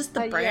was like, just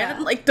the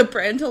brand, like the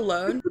brand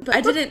alone. But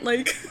I didn't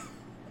like...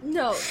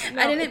 No.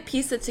 I didn't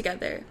piece it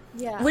together.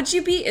 Yeah. Would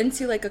you be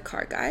into like a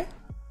car guy?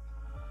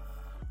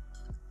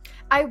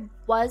 I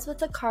was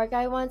with a car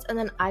guy once, and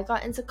then I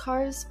got into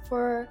cars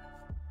for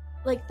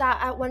like that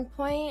at one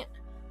point.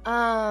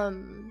 I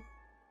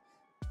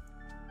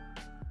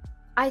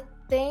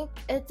think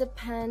it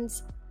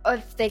depends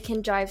if they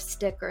can drive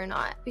stick or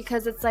not,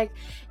 because it's like,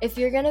 if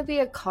you're gonna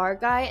be a car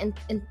guy and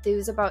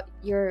enthuse about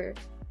your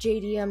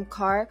JDM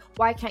car,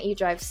 why can't you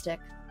drive stick?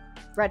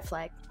 Red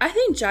flag. I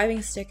think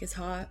driving stick is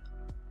hot.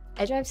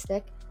 I drive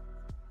stick.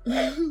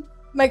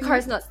 My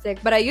car's not stick,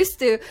 but I used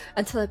to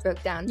until it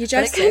broke down. You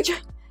drive stick?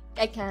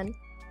 I can.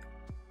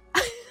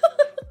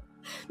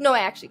 No, I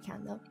actually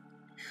can though.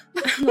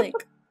 I'm like,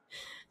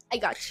 I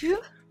got you.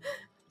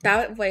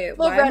 Why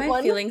am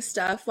I feeling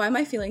stuff? Why am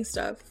I feeling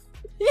stuff?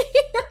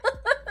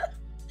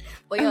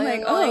 I'm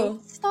like, oh,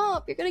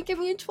 stop! You're gonna get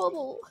me in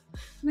trouble.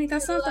 I'm like,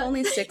 that's not the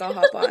only stick I'll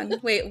hop on.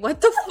 Wait, what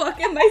the fuck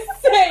am I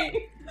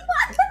saying?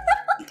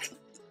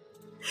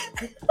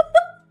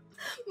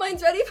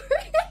 Mine's ready for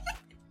it.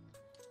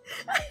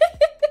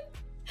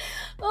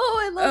 Oh,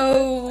 I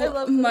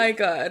love Oh my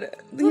god.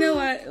 You know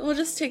what? We'll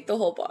just take the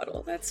whole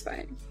bottle. That's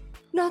fine.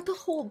 Not the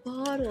whole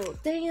bottle.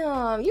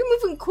 Damn, you're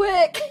moving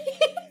quick.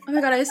 Oh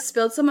my god, I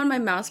spilled some on my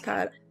mouse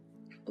pad.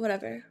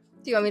 Whatever.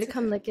 Do you want me to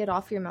come lick it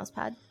off your mouse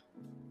pad?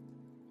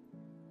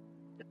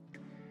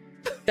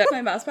 That's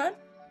my mouse pad?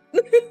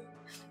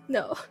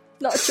 No,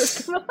 not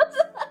just mouse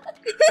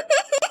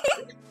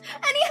pad.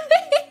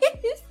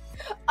 Anyways,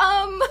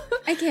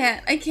 I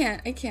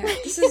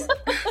can't. This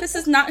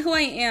is not who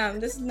I am.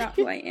 This is not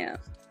who I am.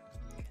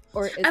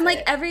 Or is I'm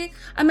like it?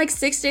 I'm like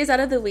 6 days out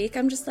of the week,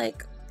 I'm just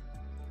like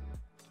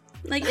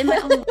in my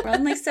own world.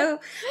 I'm like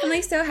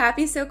so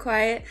happy, so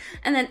quiet.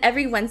 And then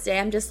every Wednesday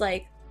I'm just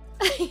like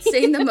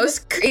saying the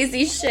most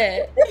crazy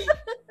shit.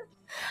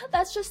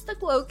 That's just the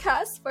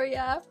Glowcast for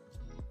ya. Oh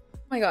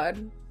my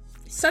god.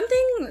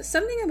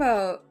 Something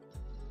about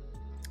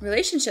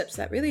relationships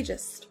that really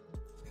just...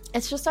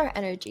 It's just our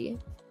energy.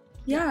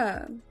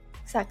 Yeah.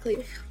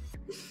 Exactly.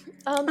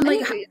 I'm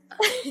like, how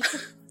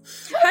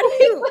do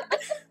you...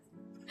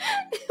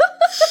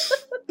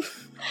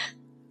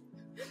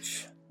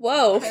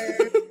 Whoa.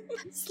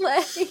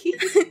 Slay.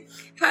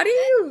 How do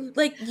you,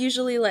 like,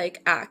 usually,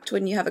 like, act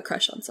when you have a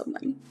crush on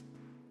someone?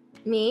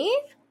 Me?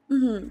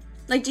 Mm-hmm.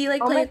 Like, do you,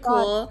 like, play it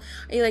cool?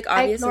 Are you, like,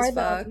 obvious as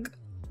fuck?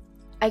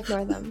 I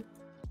ignore them.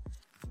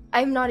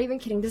 I'm not even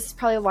kidding. This is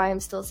probably why I'm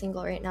still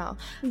single right now.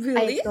 Really?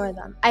 I ignore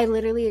them. I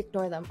literally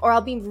ignore them. Or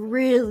I'll be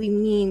really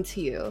mean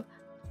to you.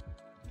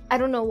 I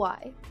don't know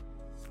why.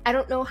 I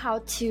don't know how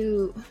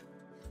to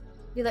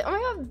be like, oh my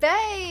god,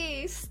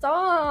 babe,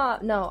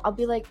 stop. No, I'll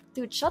be like,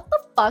 dude, shut the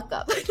fuck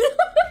up.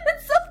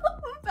 It's so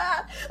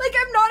that. Like,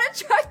 I'm not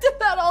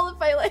attractive at all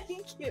if I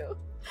like you.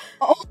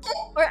 Oh.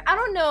 Or I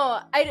don't know.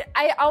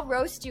 I'll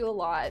roast you a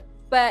lot,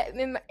 but I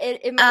don't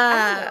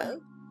know.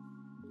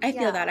 I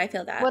feel that. I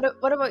feel that.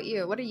 What about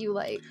you? What are you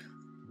like?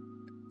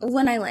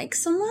 When I like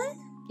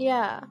someone?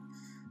 Yeah.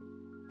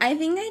 I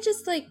think I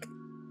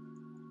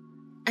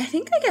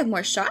get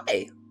more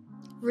shy.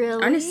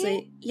 Really?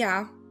 Honestly,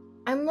 yeah.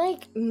 I'm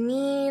like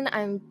mean,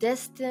 I'm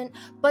distant,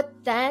 but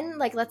then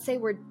like let's say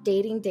we're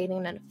dating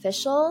and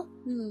official.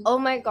 Oh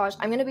my gosh,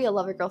 I'm gonna be a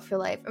lover girl for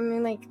life. I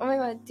mean, like, oh my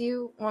god, do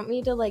you want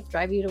me to like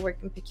drive you to work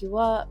and pick you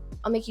up?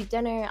 I'll make you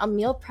dinner, I'll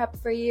meal prep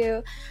for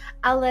you.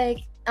 I'll like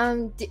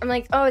I'm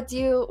like, oh, do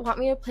you want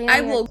me to play on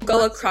I will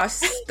go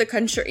across the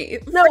country.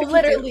 No,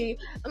 literally.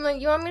 I'm like,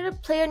 you want me to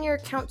play on your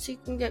account so you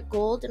can get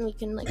gold and we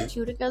can like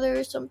chew together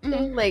or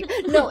something? Like,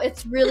 no,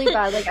 it's really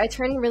bad. Like, I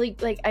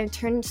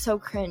turn so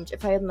cringe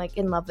if I'm like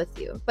in love with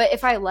you. But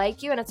if I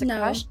like you and it's a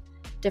crush,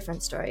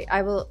 different story.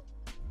 I will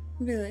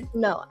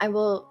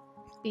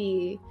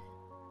be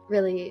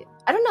really,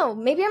 I don't know,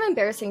 maybe I'm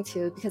embarrassing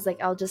too because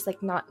like I'll just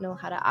like not know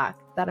how to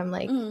act, that I'm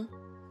like,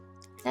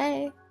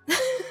 hey.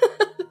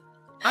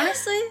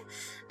 Honestly,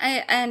 I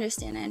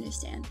understand.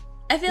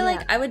 I feel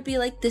like I would be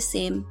like the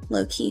same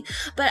low-key,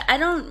 but I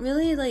don't think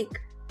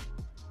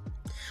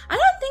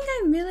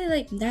I'm really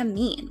like that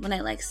mean when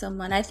I like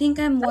someone. I think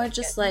I'm more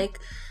just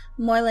like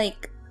more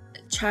like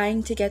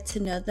trying to get to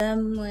know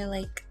them, more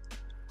like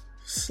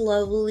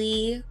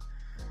slowly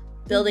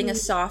building a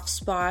soft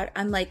spot.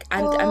 I'm like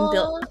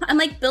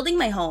building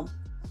my home.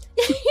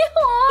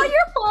 Oh,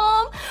 your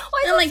home.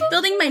 I'm like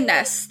building my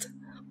nest.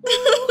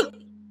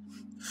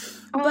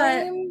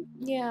 But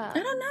yeah, I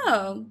don't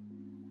know.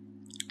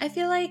 I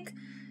feel like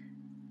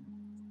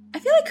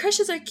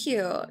crushes are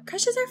cute.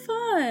 Crushes are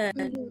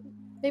fun.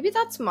 Maybe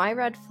that's my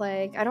red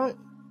flag. I don't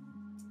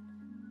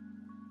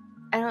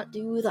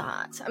do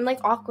that. I'm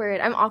like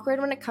awkward. I'm awkward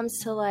when it comes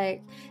to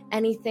like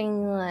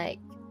anything like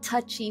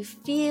touchy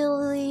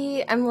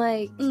feely. I'm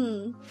like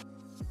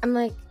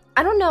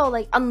I don't know,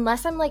 like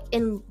unless I'm like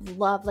in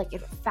love, like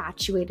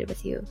infatuated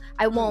with you,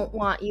 I won't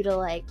want you to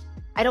like,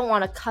 I don't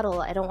want to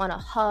cuddle, I don't want to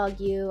hug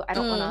you, I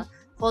don't want to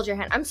hold your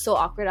hand. I'm so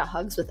awkward at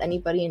hugs with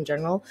anybody in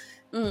general.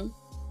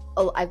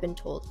 Oh, I've been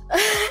told.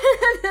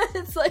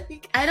 It's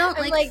like I don't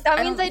like that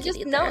means I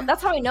just know.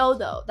 That's how I know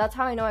though. That's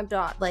how I know I'm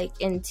not like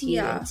into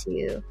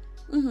you.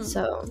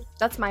 So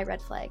that's my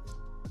red flag.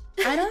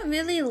 I don't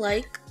really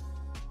like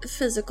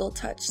physical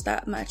touch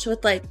that much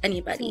with like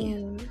anybody.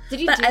 Did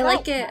you? But do I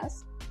like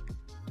test?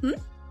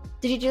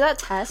 Did you do that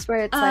test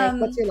where it's like,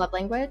 what's your love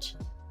language?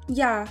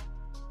 Yeah.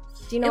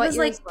 Do you know what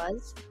yours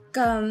was?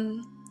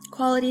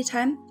 Quality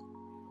time.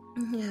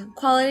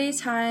 Quality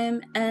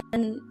time,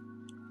 and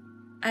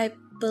I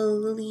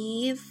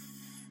believe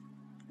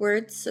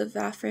words of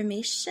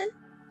affirmation.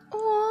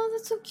 Oh,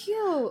 that's so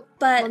cute.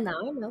 But well,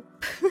 now I know.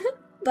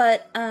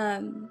 But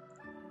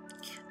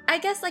I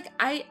guess like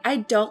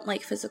I don't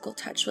like physical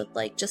touch with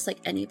like just like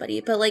anybody,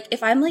 but like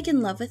if I'm like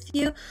in love with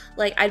you,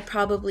 like I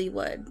probably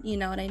would, you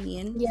know what I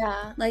mean?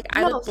 Yeah. Like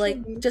I would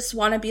like just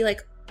want to be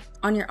like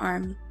on your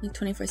arm like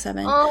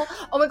 24/7. Oh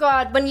my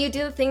god, when you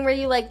do the thing where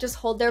you like just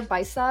hold their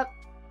bicep,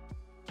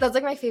 that's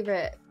like my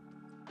favorite.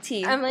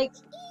 I'm like,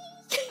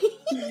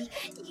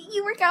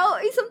 you work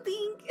out or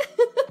something.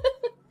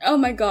 Oh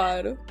my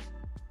god.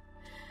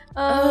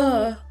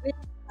 Yeah.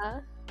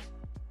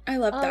 I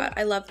love that.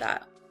 I love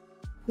that.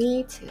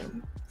 Me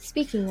too.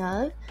 Speaking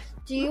of,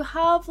 do you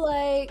have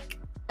like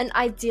an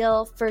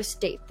ideal first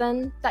date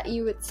then that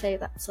you would say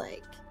that's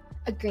like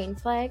a green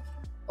flag,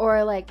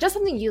 or like just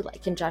something you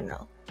like in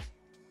general?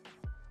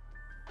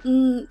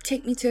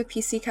 Take me to a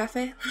PC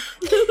cafe.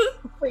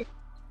 Wait,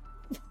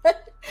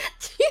 what?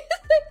 Do you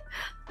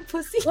think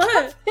pussy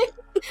what? Cafe?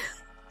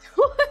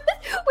 What?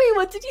 Wait,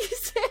 what did you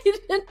say? I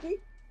didn't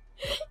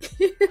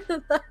hear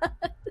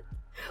that.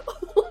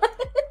 What?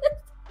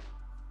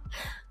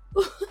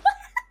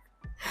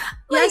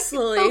 Yes,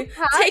 Lily.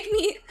 Take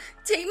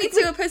me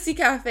to a pussy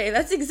cafe.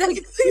 That's exactly.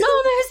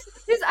 No,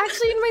 there's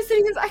actually in my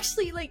city. There's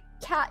actually like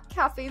cat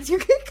cafes you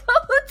can go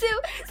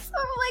to. So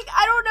I'm like,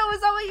 I don't know.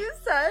 Is that what you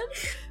said?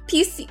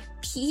 PC.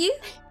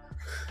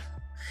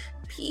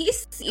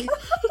 PC.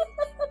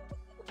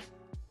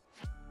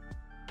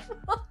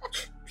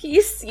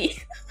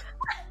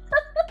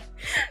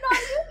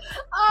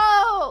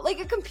 Oh, like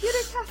a computer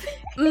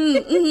cafe.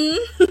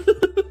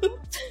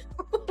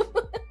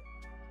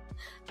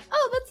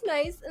 Oh, that's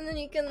nice. And then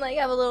you can like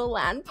have a little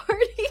LAN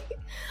party.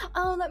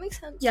 Oh, that makes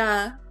sense.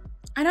 Yeah.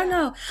 I don't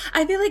know.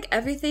 I feel like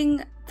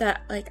everything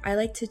that like I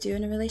like to do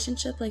in a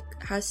relationship like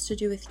has to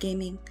do with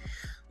gaming.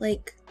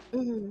 Like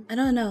I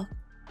don't know.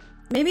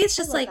 Maybe it's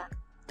just like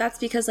that's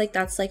because like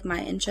that's like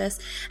my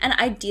interest. And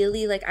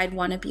ideally like I'd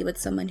want to be with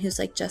someone who's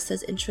like just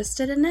as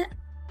interested in it.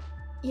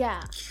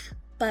 Yeah.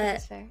 But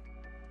that's fair.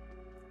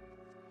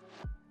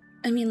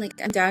 I mean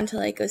like I'm down to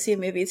like go see a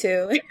movie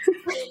too.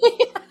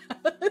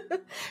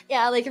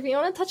 Yeah, like if you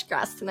want to touch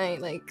grass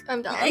tonight, like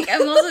I'm down. Like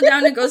I'm also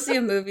down to go see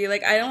a movie.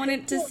 Like I don't want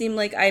it to seem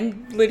like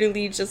I'm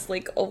literally just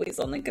like always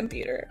on the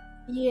computer.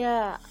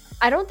 Yeah.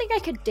 I don't think I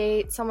could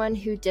date someone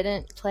who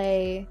didn't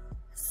play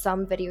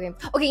some video game.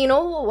 Okay, you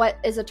know what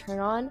is a turn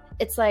on?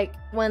 It's like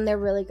when they're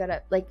really good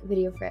at like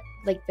video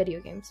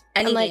games.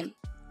 Any game.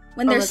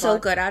 When they're so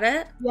good at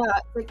it. Yeah,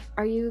 like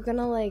are you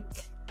gonna like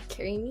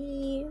carry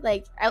me?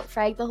 Like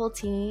outfrag the whole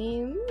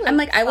team? Like, I'm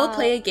like, I will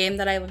play a game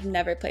that I've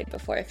never played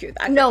before if you're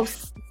that good. No,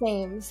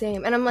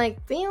 same. And I'm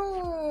like,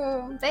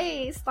 damn,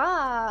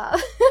 stop.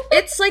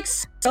 It's like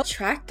so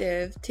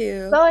attractive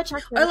too. So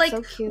attractive. Or like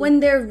so cute. when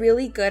they're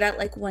really good at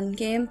like one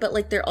game, but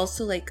like they're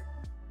also like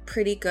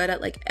pretty good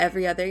at like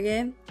every other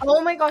game.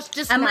 Oh my gosh,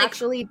 just I'm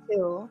naturally like,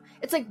 too.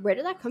 It's like, where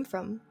did that come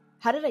from?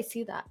 How did I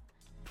see that?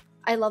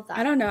 I love that.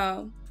 I don't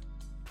know.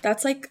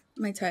 That's like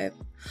my type.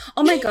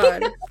 Oh my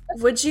god.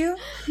 Would you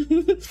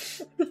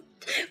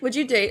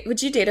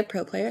date a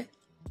pro player?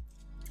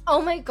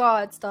 Oh my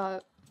god,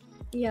 stop.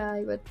 Yeah,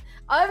 I would.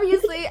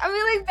 Obviously, I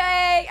mean, like,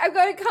 babe, I'm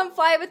going to come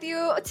fly with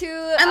you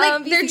to and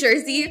like their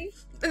jersey.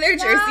 Their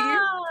jersey.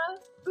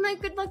 I'm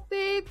like, good luck,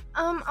 babe.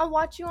 I'll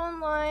watch you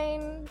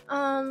online.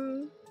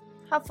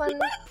 Have fun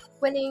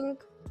winning.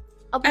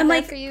 I'll be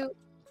there for you.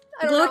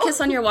 Blow a kiss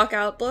on your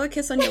walkout. Blow a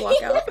kiss on your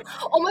walkout.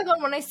 Oh my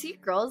god, when I see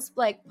girls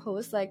like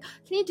post like,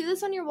 can you do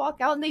this on your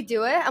walkout? And they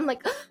do it, I'm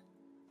like,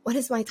 what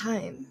is my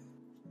time?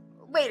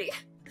 Waiting.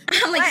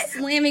 I'm like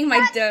slamming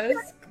my doors.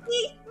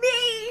 Me.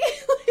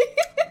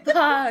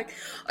 Fuck.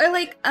 Or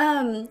like,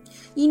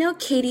 you know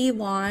Katie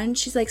Wan?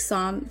 She's like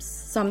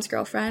Som's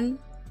girlfriend.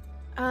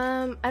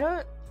 I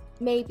don't.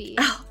 Maybe.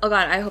 Oh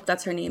god, I hope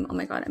that's her name. Oh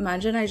my god,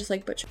 imagine I just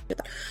like butchered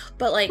that.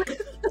 But like,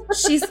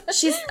 she's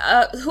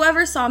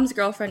whoever Som's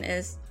girlfriend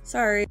is.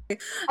 Sorry. I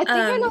think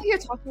I know who you're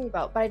talking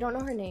about, but I don't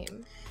know her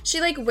name.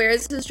 She like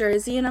wears his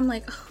jersey, and I'm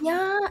like, oh.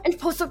 Yeah, and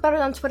posts about it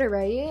on Twitter,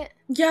 right?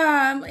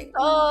 Yeah, I'm like,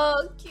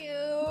 oh,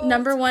 cute.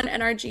 Number 1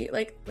 NRG.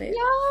 Like, wait,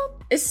 yeah,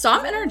 is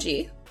Som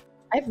NRG?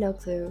 I have no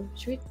clue.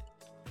 Should we?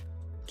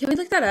 Can we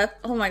look that up?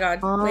 Oh my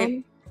god,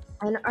 wait.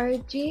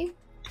 NRG?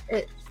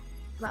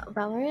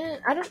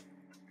 Valorant? I don't.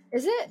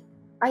 Is it?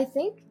 I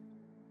think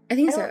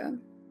so.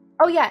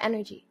 Oh yeah,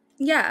 energy.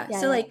 Yeah,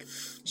 so like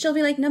she'll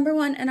be like number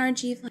 1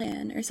 NRG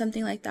fan or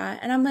something like that,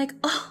 and I'm like,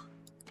 oh,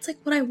 it's like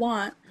what I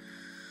want.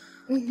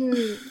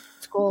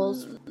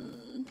 Schools.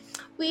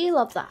 We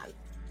love that.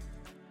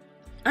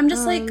 I'm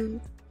just like,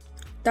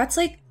 that's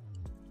like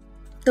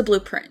the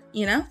blueprint,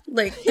 you know?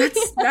 Like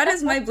that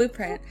is my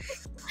blueprint.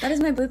 That is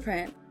my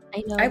blueprint.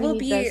 I know. I will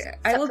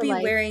be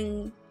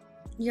wearing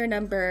your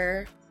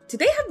number. Do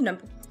they have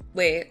number?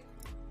 Wait.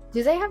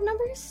 Do they have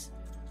numbers?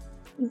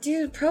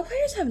 Dude, pro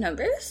players have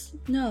numbers?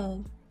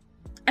 No.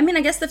 I mean,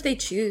 I guess if they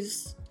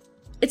choose.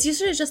 It's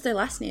usually just their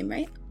last name,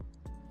 right?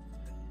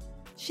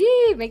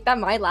 Make that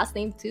my last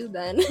name too,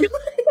 then.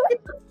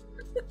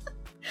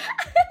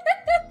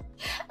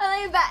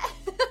 I like that.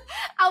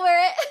 I'll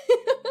wear it.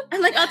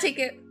 I'm like, I'll take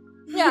it.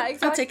 Yeah,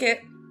 exactly. I'll take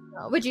it.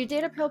 Would you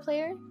date a pro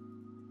player?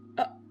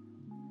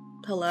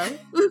 Hello?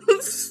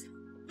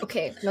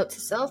 Okay, note to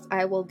self,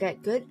 I will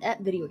get good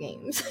at video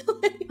games.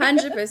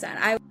 100%.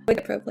 I would be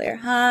a pro player.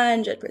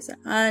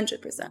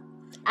 100%.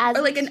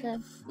 Or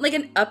like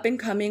an up and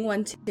coming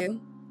one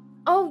too.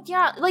 Oh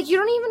yeah, like you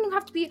don't even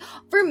have to be.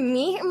 For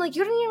me, I'm like,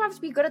 you don't even have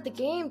to be good at the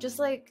game. Just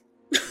like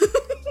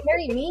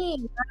marry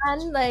me,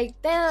 man. Like,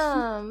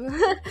 damn.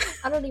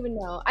 I don't even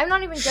know. I'm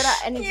not even good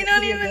at any. You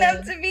don't even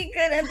have to be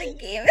good at the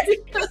game.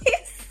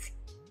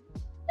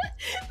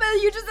 But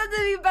you just have to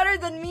be better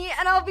than me,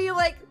 and I'll be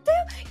like,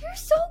 damn, you're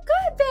so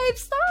good, babe.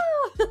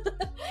 Stop.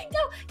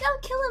 Go,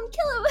 kill him.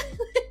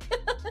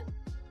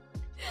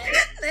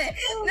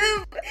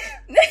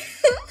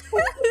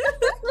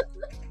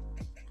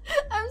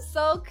 I'm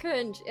so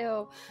cringe.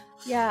 Ew.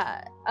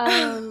 Yeah.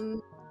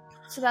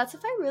 So that's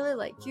if I really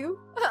like you.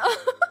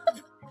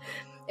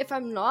 If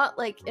I'm not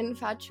like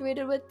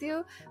infatuated with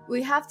you,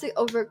 we have to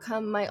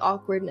overcome my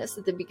awkwardness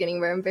at the beginning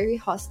where I'm very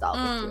hostile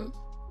with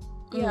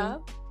you. Yeah.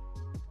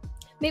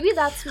 Maybe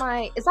that's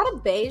is that a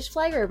beige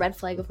flag or a red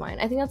flag of mine?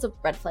 I think that's a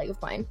red flag of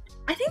mine.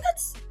 I think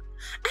it's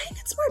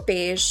more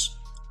beige.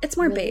 It's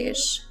more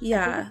beige.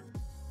 Yeah.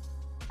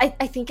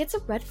 I think it's a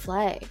red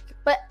flag.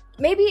 But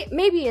maybe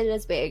it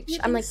is beige.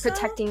 I'm like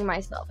protecting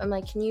myself. I'm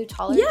like, can you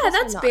tolerate this? Yeah,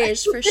 that's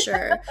beige for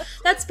sure.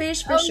 That's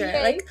beige for sure.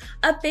 Like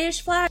a beige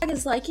flag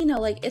is like, you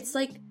know, like it's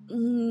like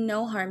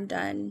no harm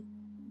done.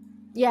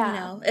 Yeah. You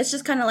know, it's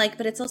just kind of like,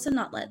 but it's also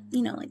not like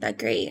that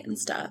great and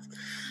stuff.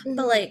 Mm-hmm.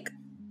 But like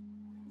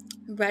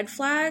red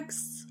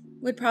flags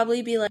would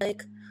probably be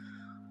like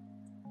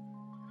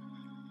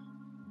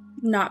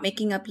not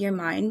making up your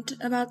mind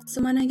about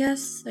someone, I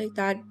guess. Like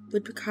that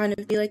would kind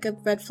of be like a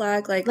red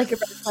flag. Like a red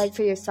flag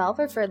for yourself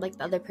or for like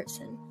the other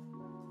person?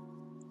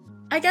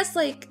 I guess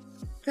like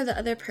for the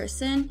other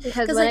person.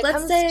 Because when like,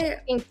 let's say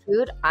to eating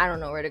food, I don't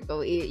know where to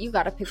go eat. You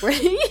gotta pick where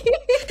to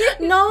eat.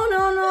 No.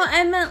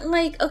 I meant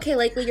like, okay,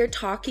 like when you're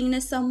talking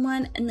to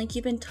someone and like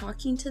you've been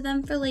talking to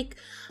them for like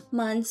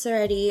months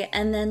already,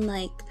 and then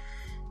like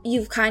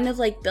you've kind of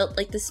like built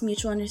like this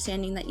mutual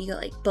understanding that you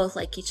like both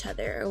like each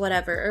other or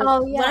whatever,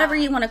 or whatever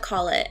you want to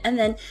call it, and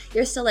then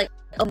you're still like,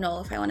 oh no,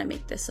 if I want to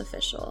make this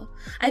official.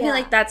 I feel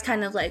like that's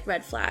kind of like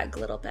red flag a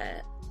little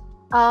bit.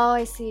 Oh,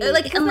 I see.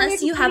 Like, because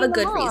unless you have a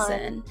good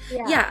reason.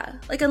 Yeah.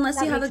 Like, unless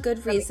that you have a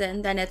good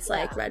reason, then it's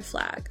like red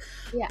flag.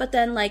 Yeah. But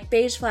then like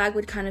beige flag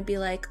would kind of be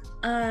like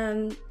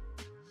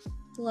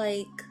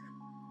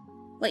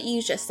what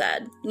you just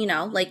said, you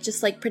know, like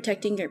just like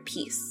protecting your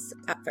peace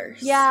at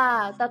first.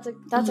 Yeah, that's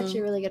actually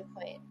a really good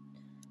point.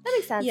 That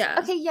makes sense. Yeah.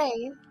 Okay,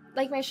 yay.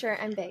 Like my shirt,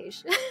 I'm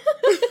beige.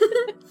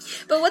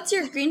 But what's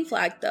your green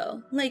flag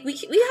though? Like we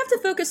have to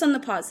focus on the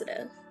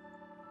positive.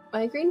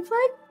 My green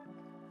flag?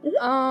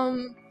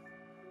 Mm-hmm.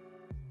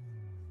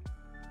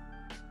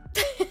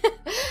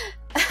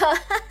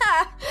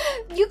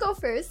 You go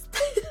first.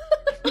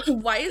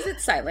 Why is it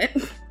silent?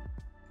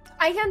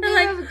 I can't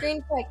think of a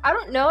green flag. I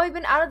don't know. I've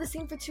been out of the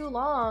scene for too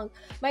long.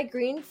 My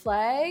green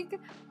flag,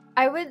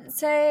 I would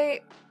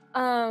say,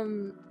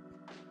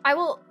 I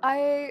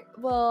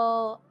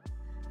will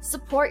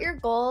support your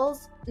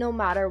goals no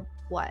matter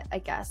what, I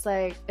guess.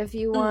 Like, if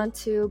you want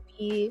to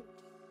be,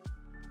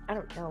 I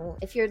don't know,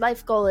 if your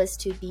life goal is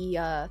to be,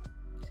 I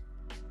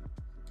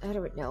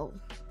don't know.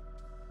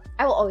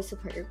 I will always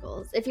support your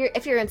goals. If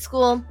you're in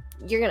school,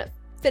 you're gonna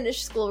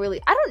finish school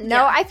really. I don't know.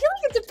 Yeah. I feel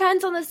like it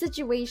depends on the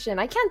situation.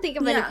 I can't think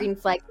of any green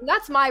flag.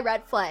 That's my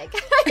red flag.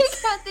 I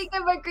can't think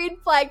of a green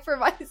flag for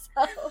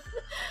myself.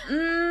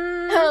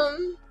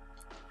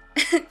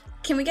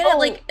 Can we get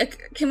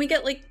can we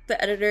get like the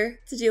editor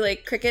to do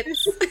like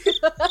crickets?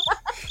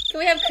 Can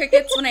we have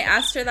crickets when I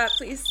asked her that,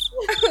 please?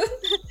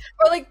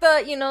 Or like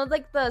the, you know,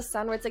 like the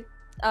sound where it's like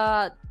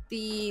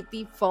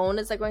the phone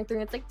is like going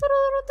through and it's like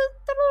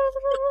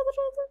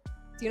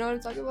do you know what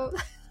I'm talking about?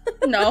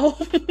 No.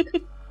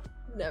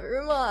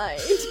 Never mind.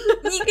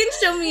 You can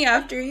show me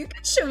after.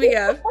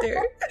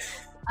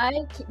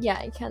 I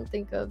can't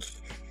think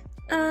of.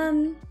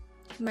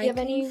 My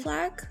green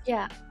flag?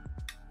 Yeah.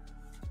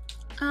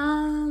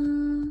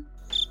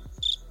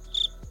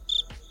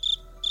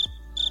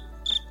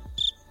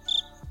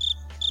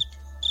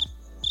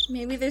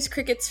 Maybe there's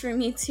crickets for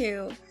me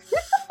too.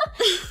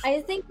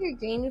 I think your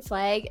green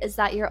flag is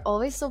that you're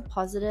always so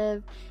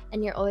positive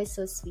and you're always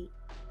so sweet.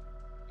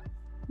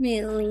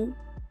 Really?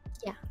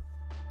 Yeah.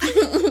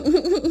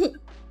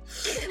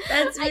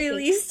 That's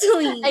really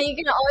sweet. And you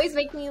can always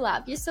make me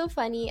laugh. You're so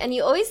funny. And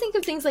you always think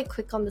of things like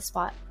quick on the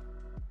spot.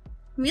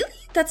 Really?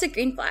 That's a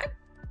green flag?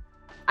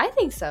 I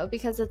think so,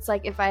 because it's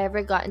like if I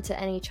ever got into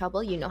any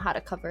trouble, you know how to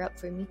cover up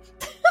for me.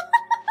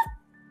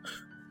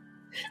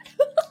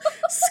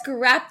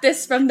 Scrap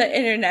this from the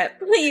internet,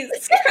 please.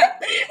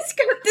 Scrap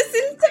this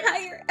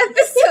entire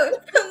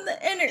episode from the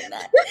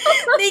internet.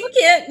 They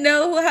can't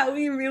know how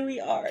we really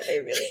are. They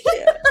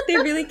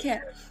really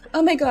can't.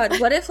 Oh my god,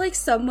 what if like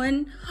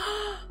someone...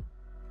 Oh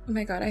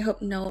my god, I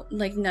hope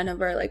none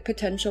of our like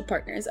potential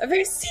partners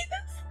ever see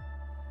this.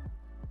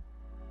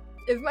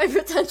 If my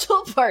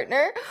potential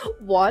partner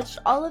watched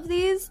all of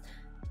these...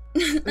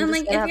 I'm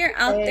like, if you're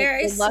out there,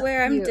 I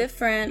swear I'm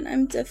different.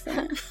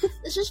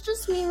 This is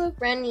just me with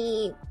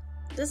Rennie.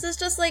 This is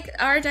just like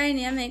our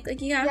dynamic.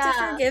 Like, you have to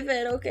forgive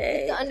it,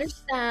 okay? To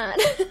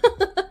understand.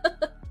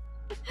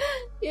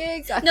 Yeah,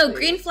 exactly. No,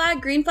 green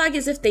flag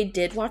is if they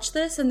did watch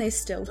this and they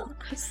still want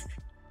us.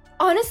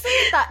 Honestly,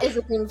 that is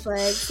a green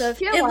flag. So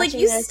if you're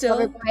watching this,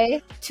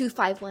 Loverboy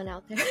 251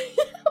 out there. I'm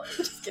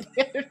just kidding.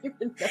 I don't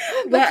even know.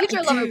 My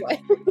future Loverboy.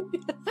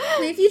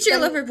 My future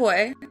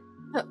Loverboy.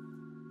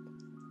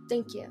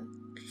 Thank you.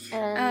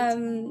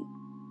 And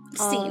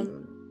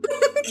scene.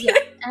 Yeah,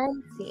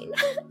 and scene.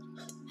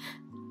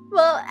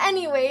 Well,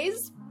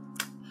 anyways,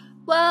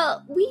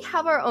 we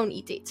have our own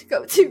e-date to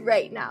go to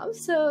right now.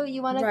 So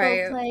you want to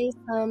go play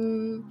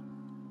some,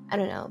 I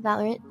don't know,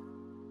 Valorant?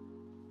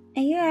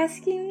 Are you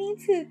asking me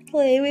to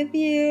play with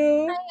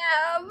you?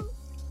 I am.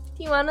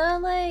 Do you want to,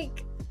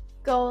 like,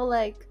 go,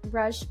 like,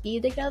 rush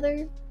B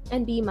together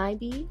and be my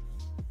B?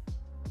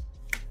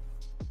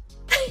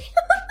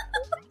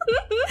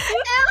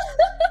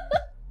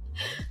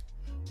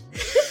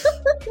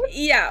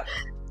 Yeah.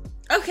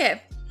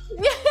 Okay.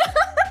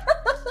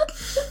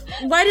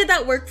 Why did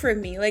that work for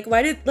me? Like,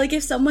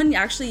 if someone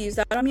actually used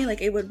that on me,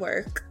 like, it would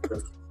work.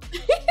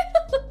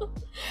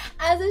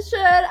 As it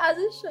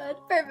should.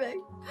 Perfect.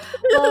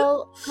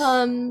 Well,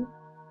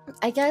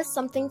 I guess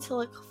something to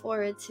look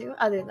forward to,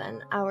 other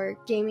than our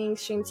gaming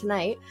stream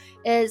tonight,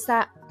 is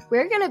that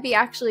we're going to be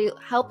actually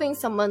helping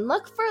someone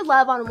look for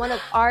love on one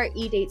of our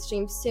e-date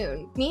streams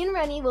soon. Me and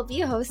Rennie will be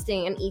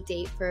hosting an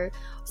e-date for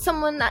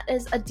someone that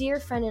is a dear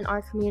friend in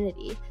our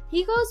community.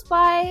 He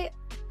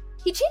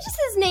changes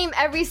his name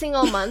every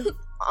single month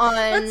on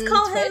Let's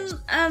call Twitch.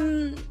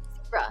 him,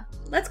 Zebra.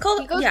 Let's call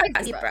him,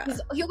 Zebra.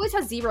 He always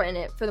has Zebra in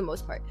it for the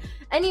most part.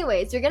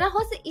 Anyways, we're going to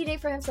host an e-date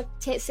for him, so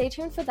stay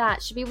tuned for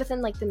that. Should be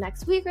within, like, the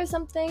next week or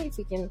something, if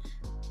we can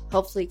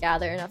hopefully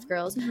gather enough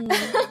girls. Mm-hmm.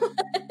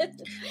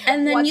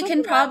 And then you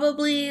can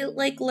probably,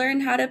 like,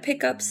 learn how to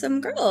pick up some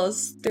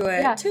girls through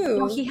it, too.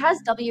 No, he has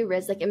W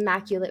Riz, like,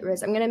 immaculate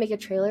Riz. I'm going to make a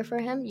trailer for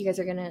him. You guys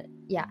are going to,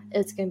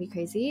 it's going to be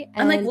crazy.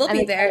 And like, we'll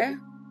be there.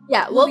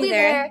 Yeah, we'll be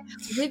there.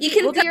 You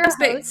can come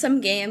spit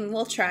some game.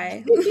 We'll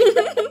try.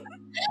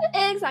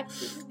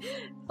 Exactly.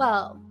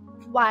 Well,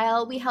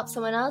 while we help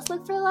someone else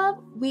look for love,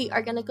 we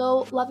are gonna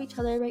go love each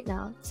other right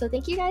now. So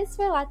thank you guys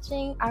for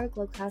watching our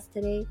Glowcast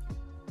today.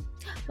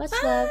 Much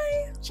love.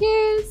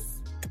 Cheers.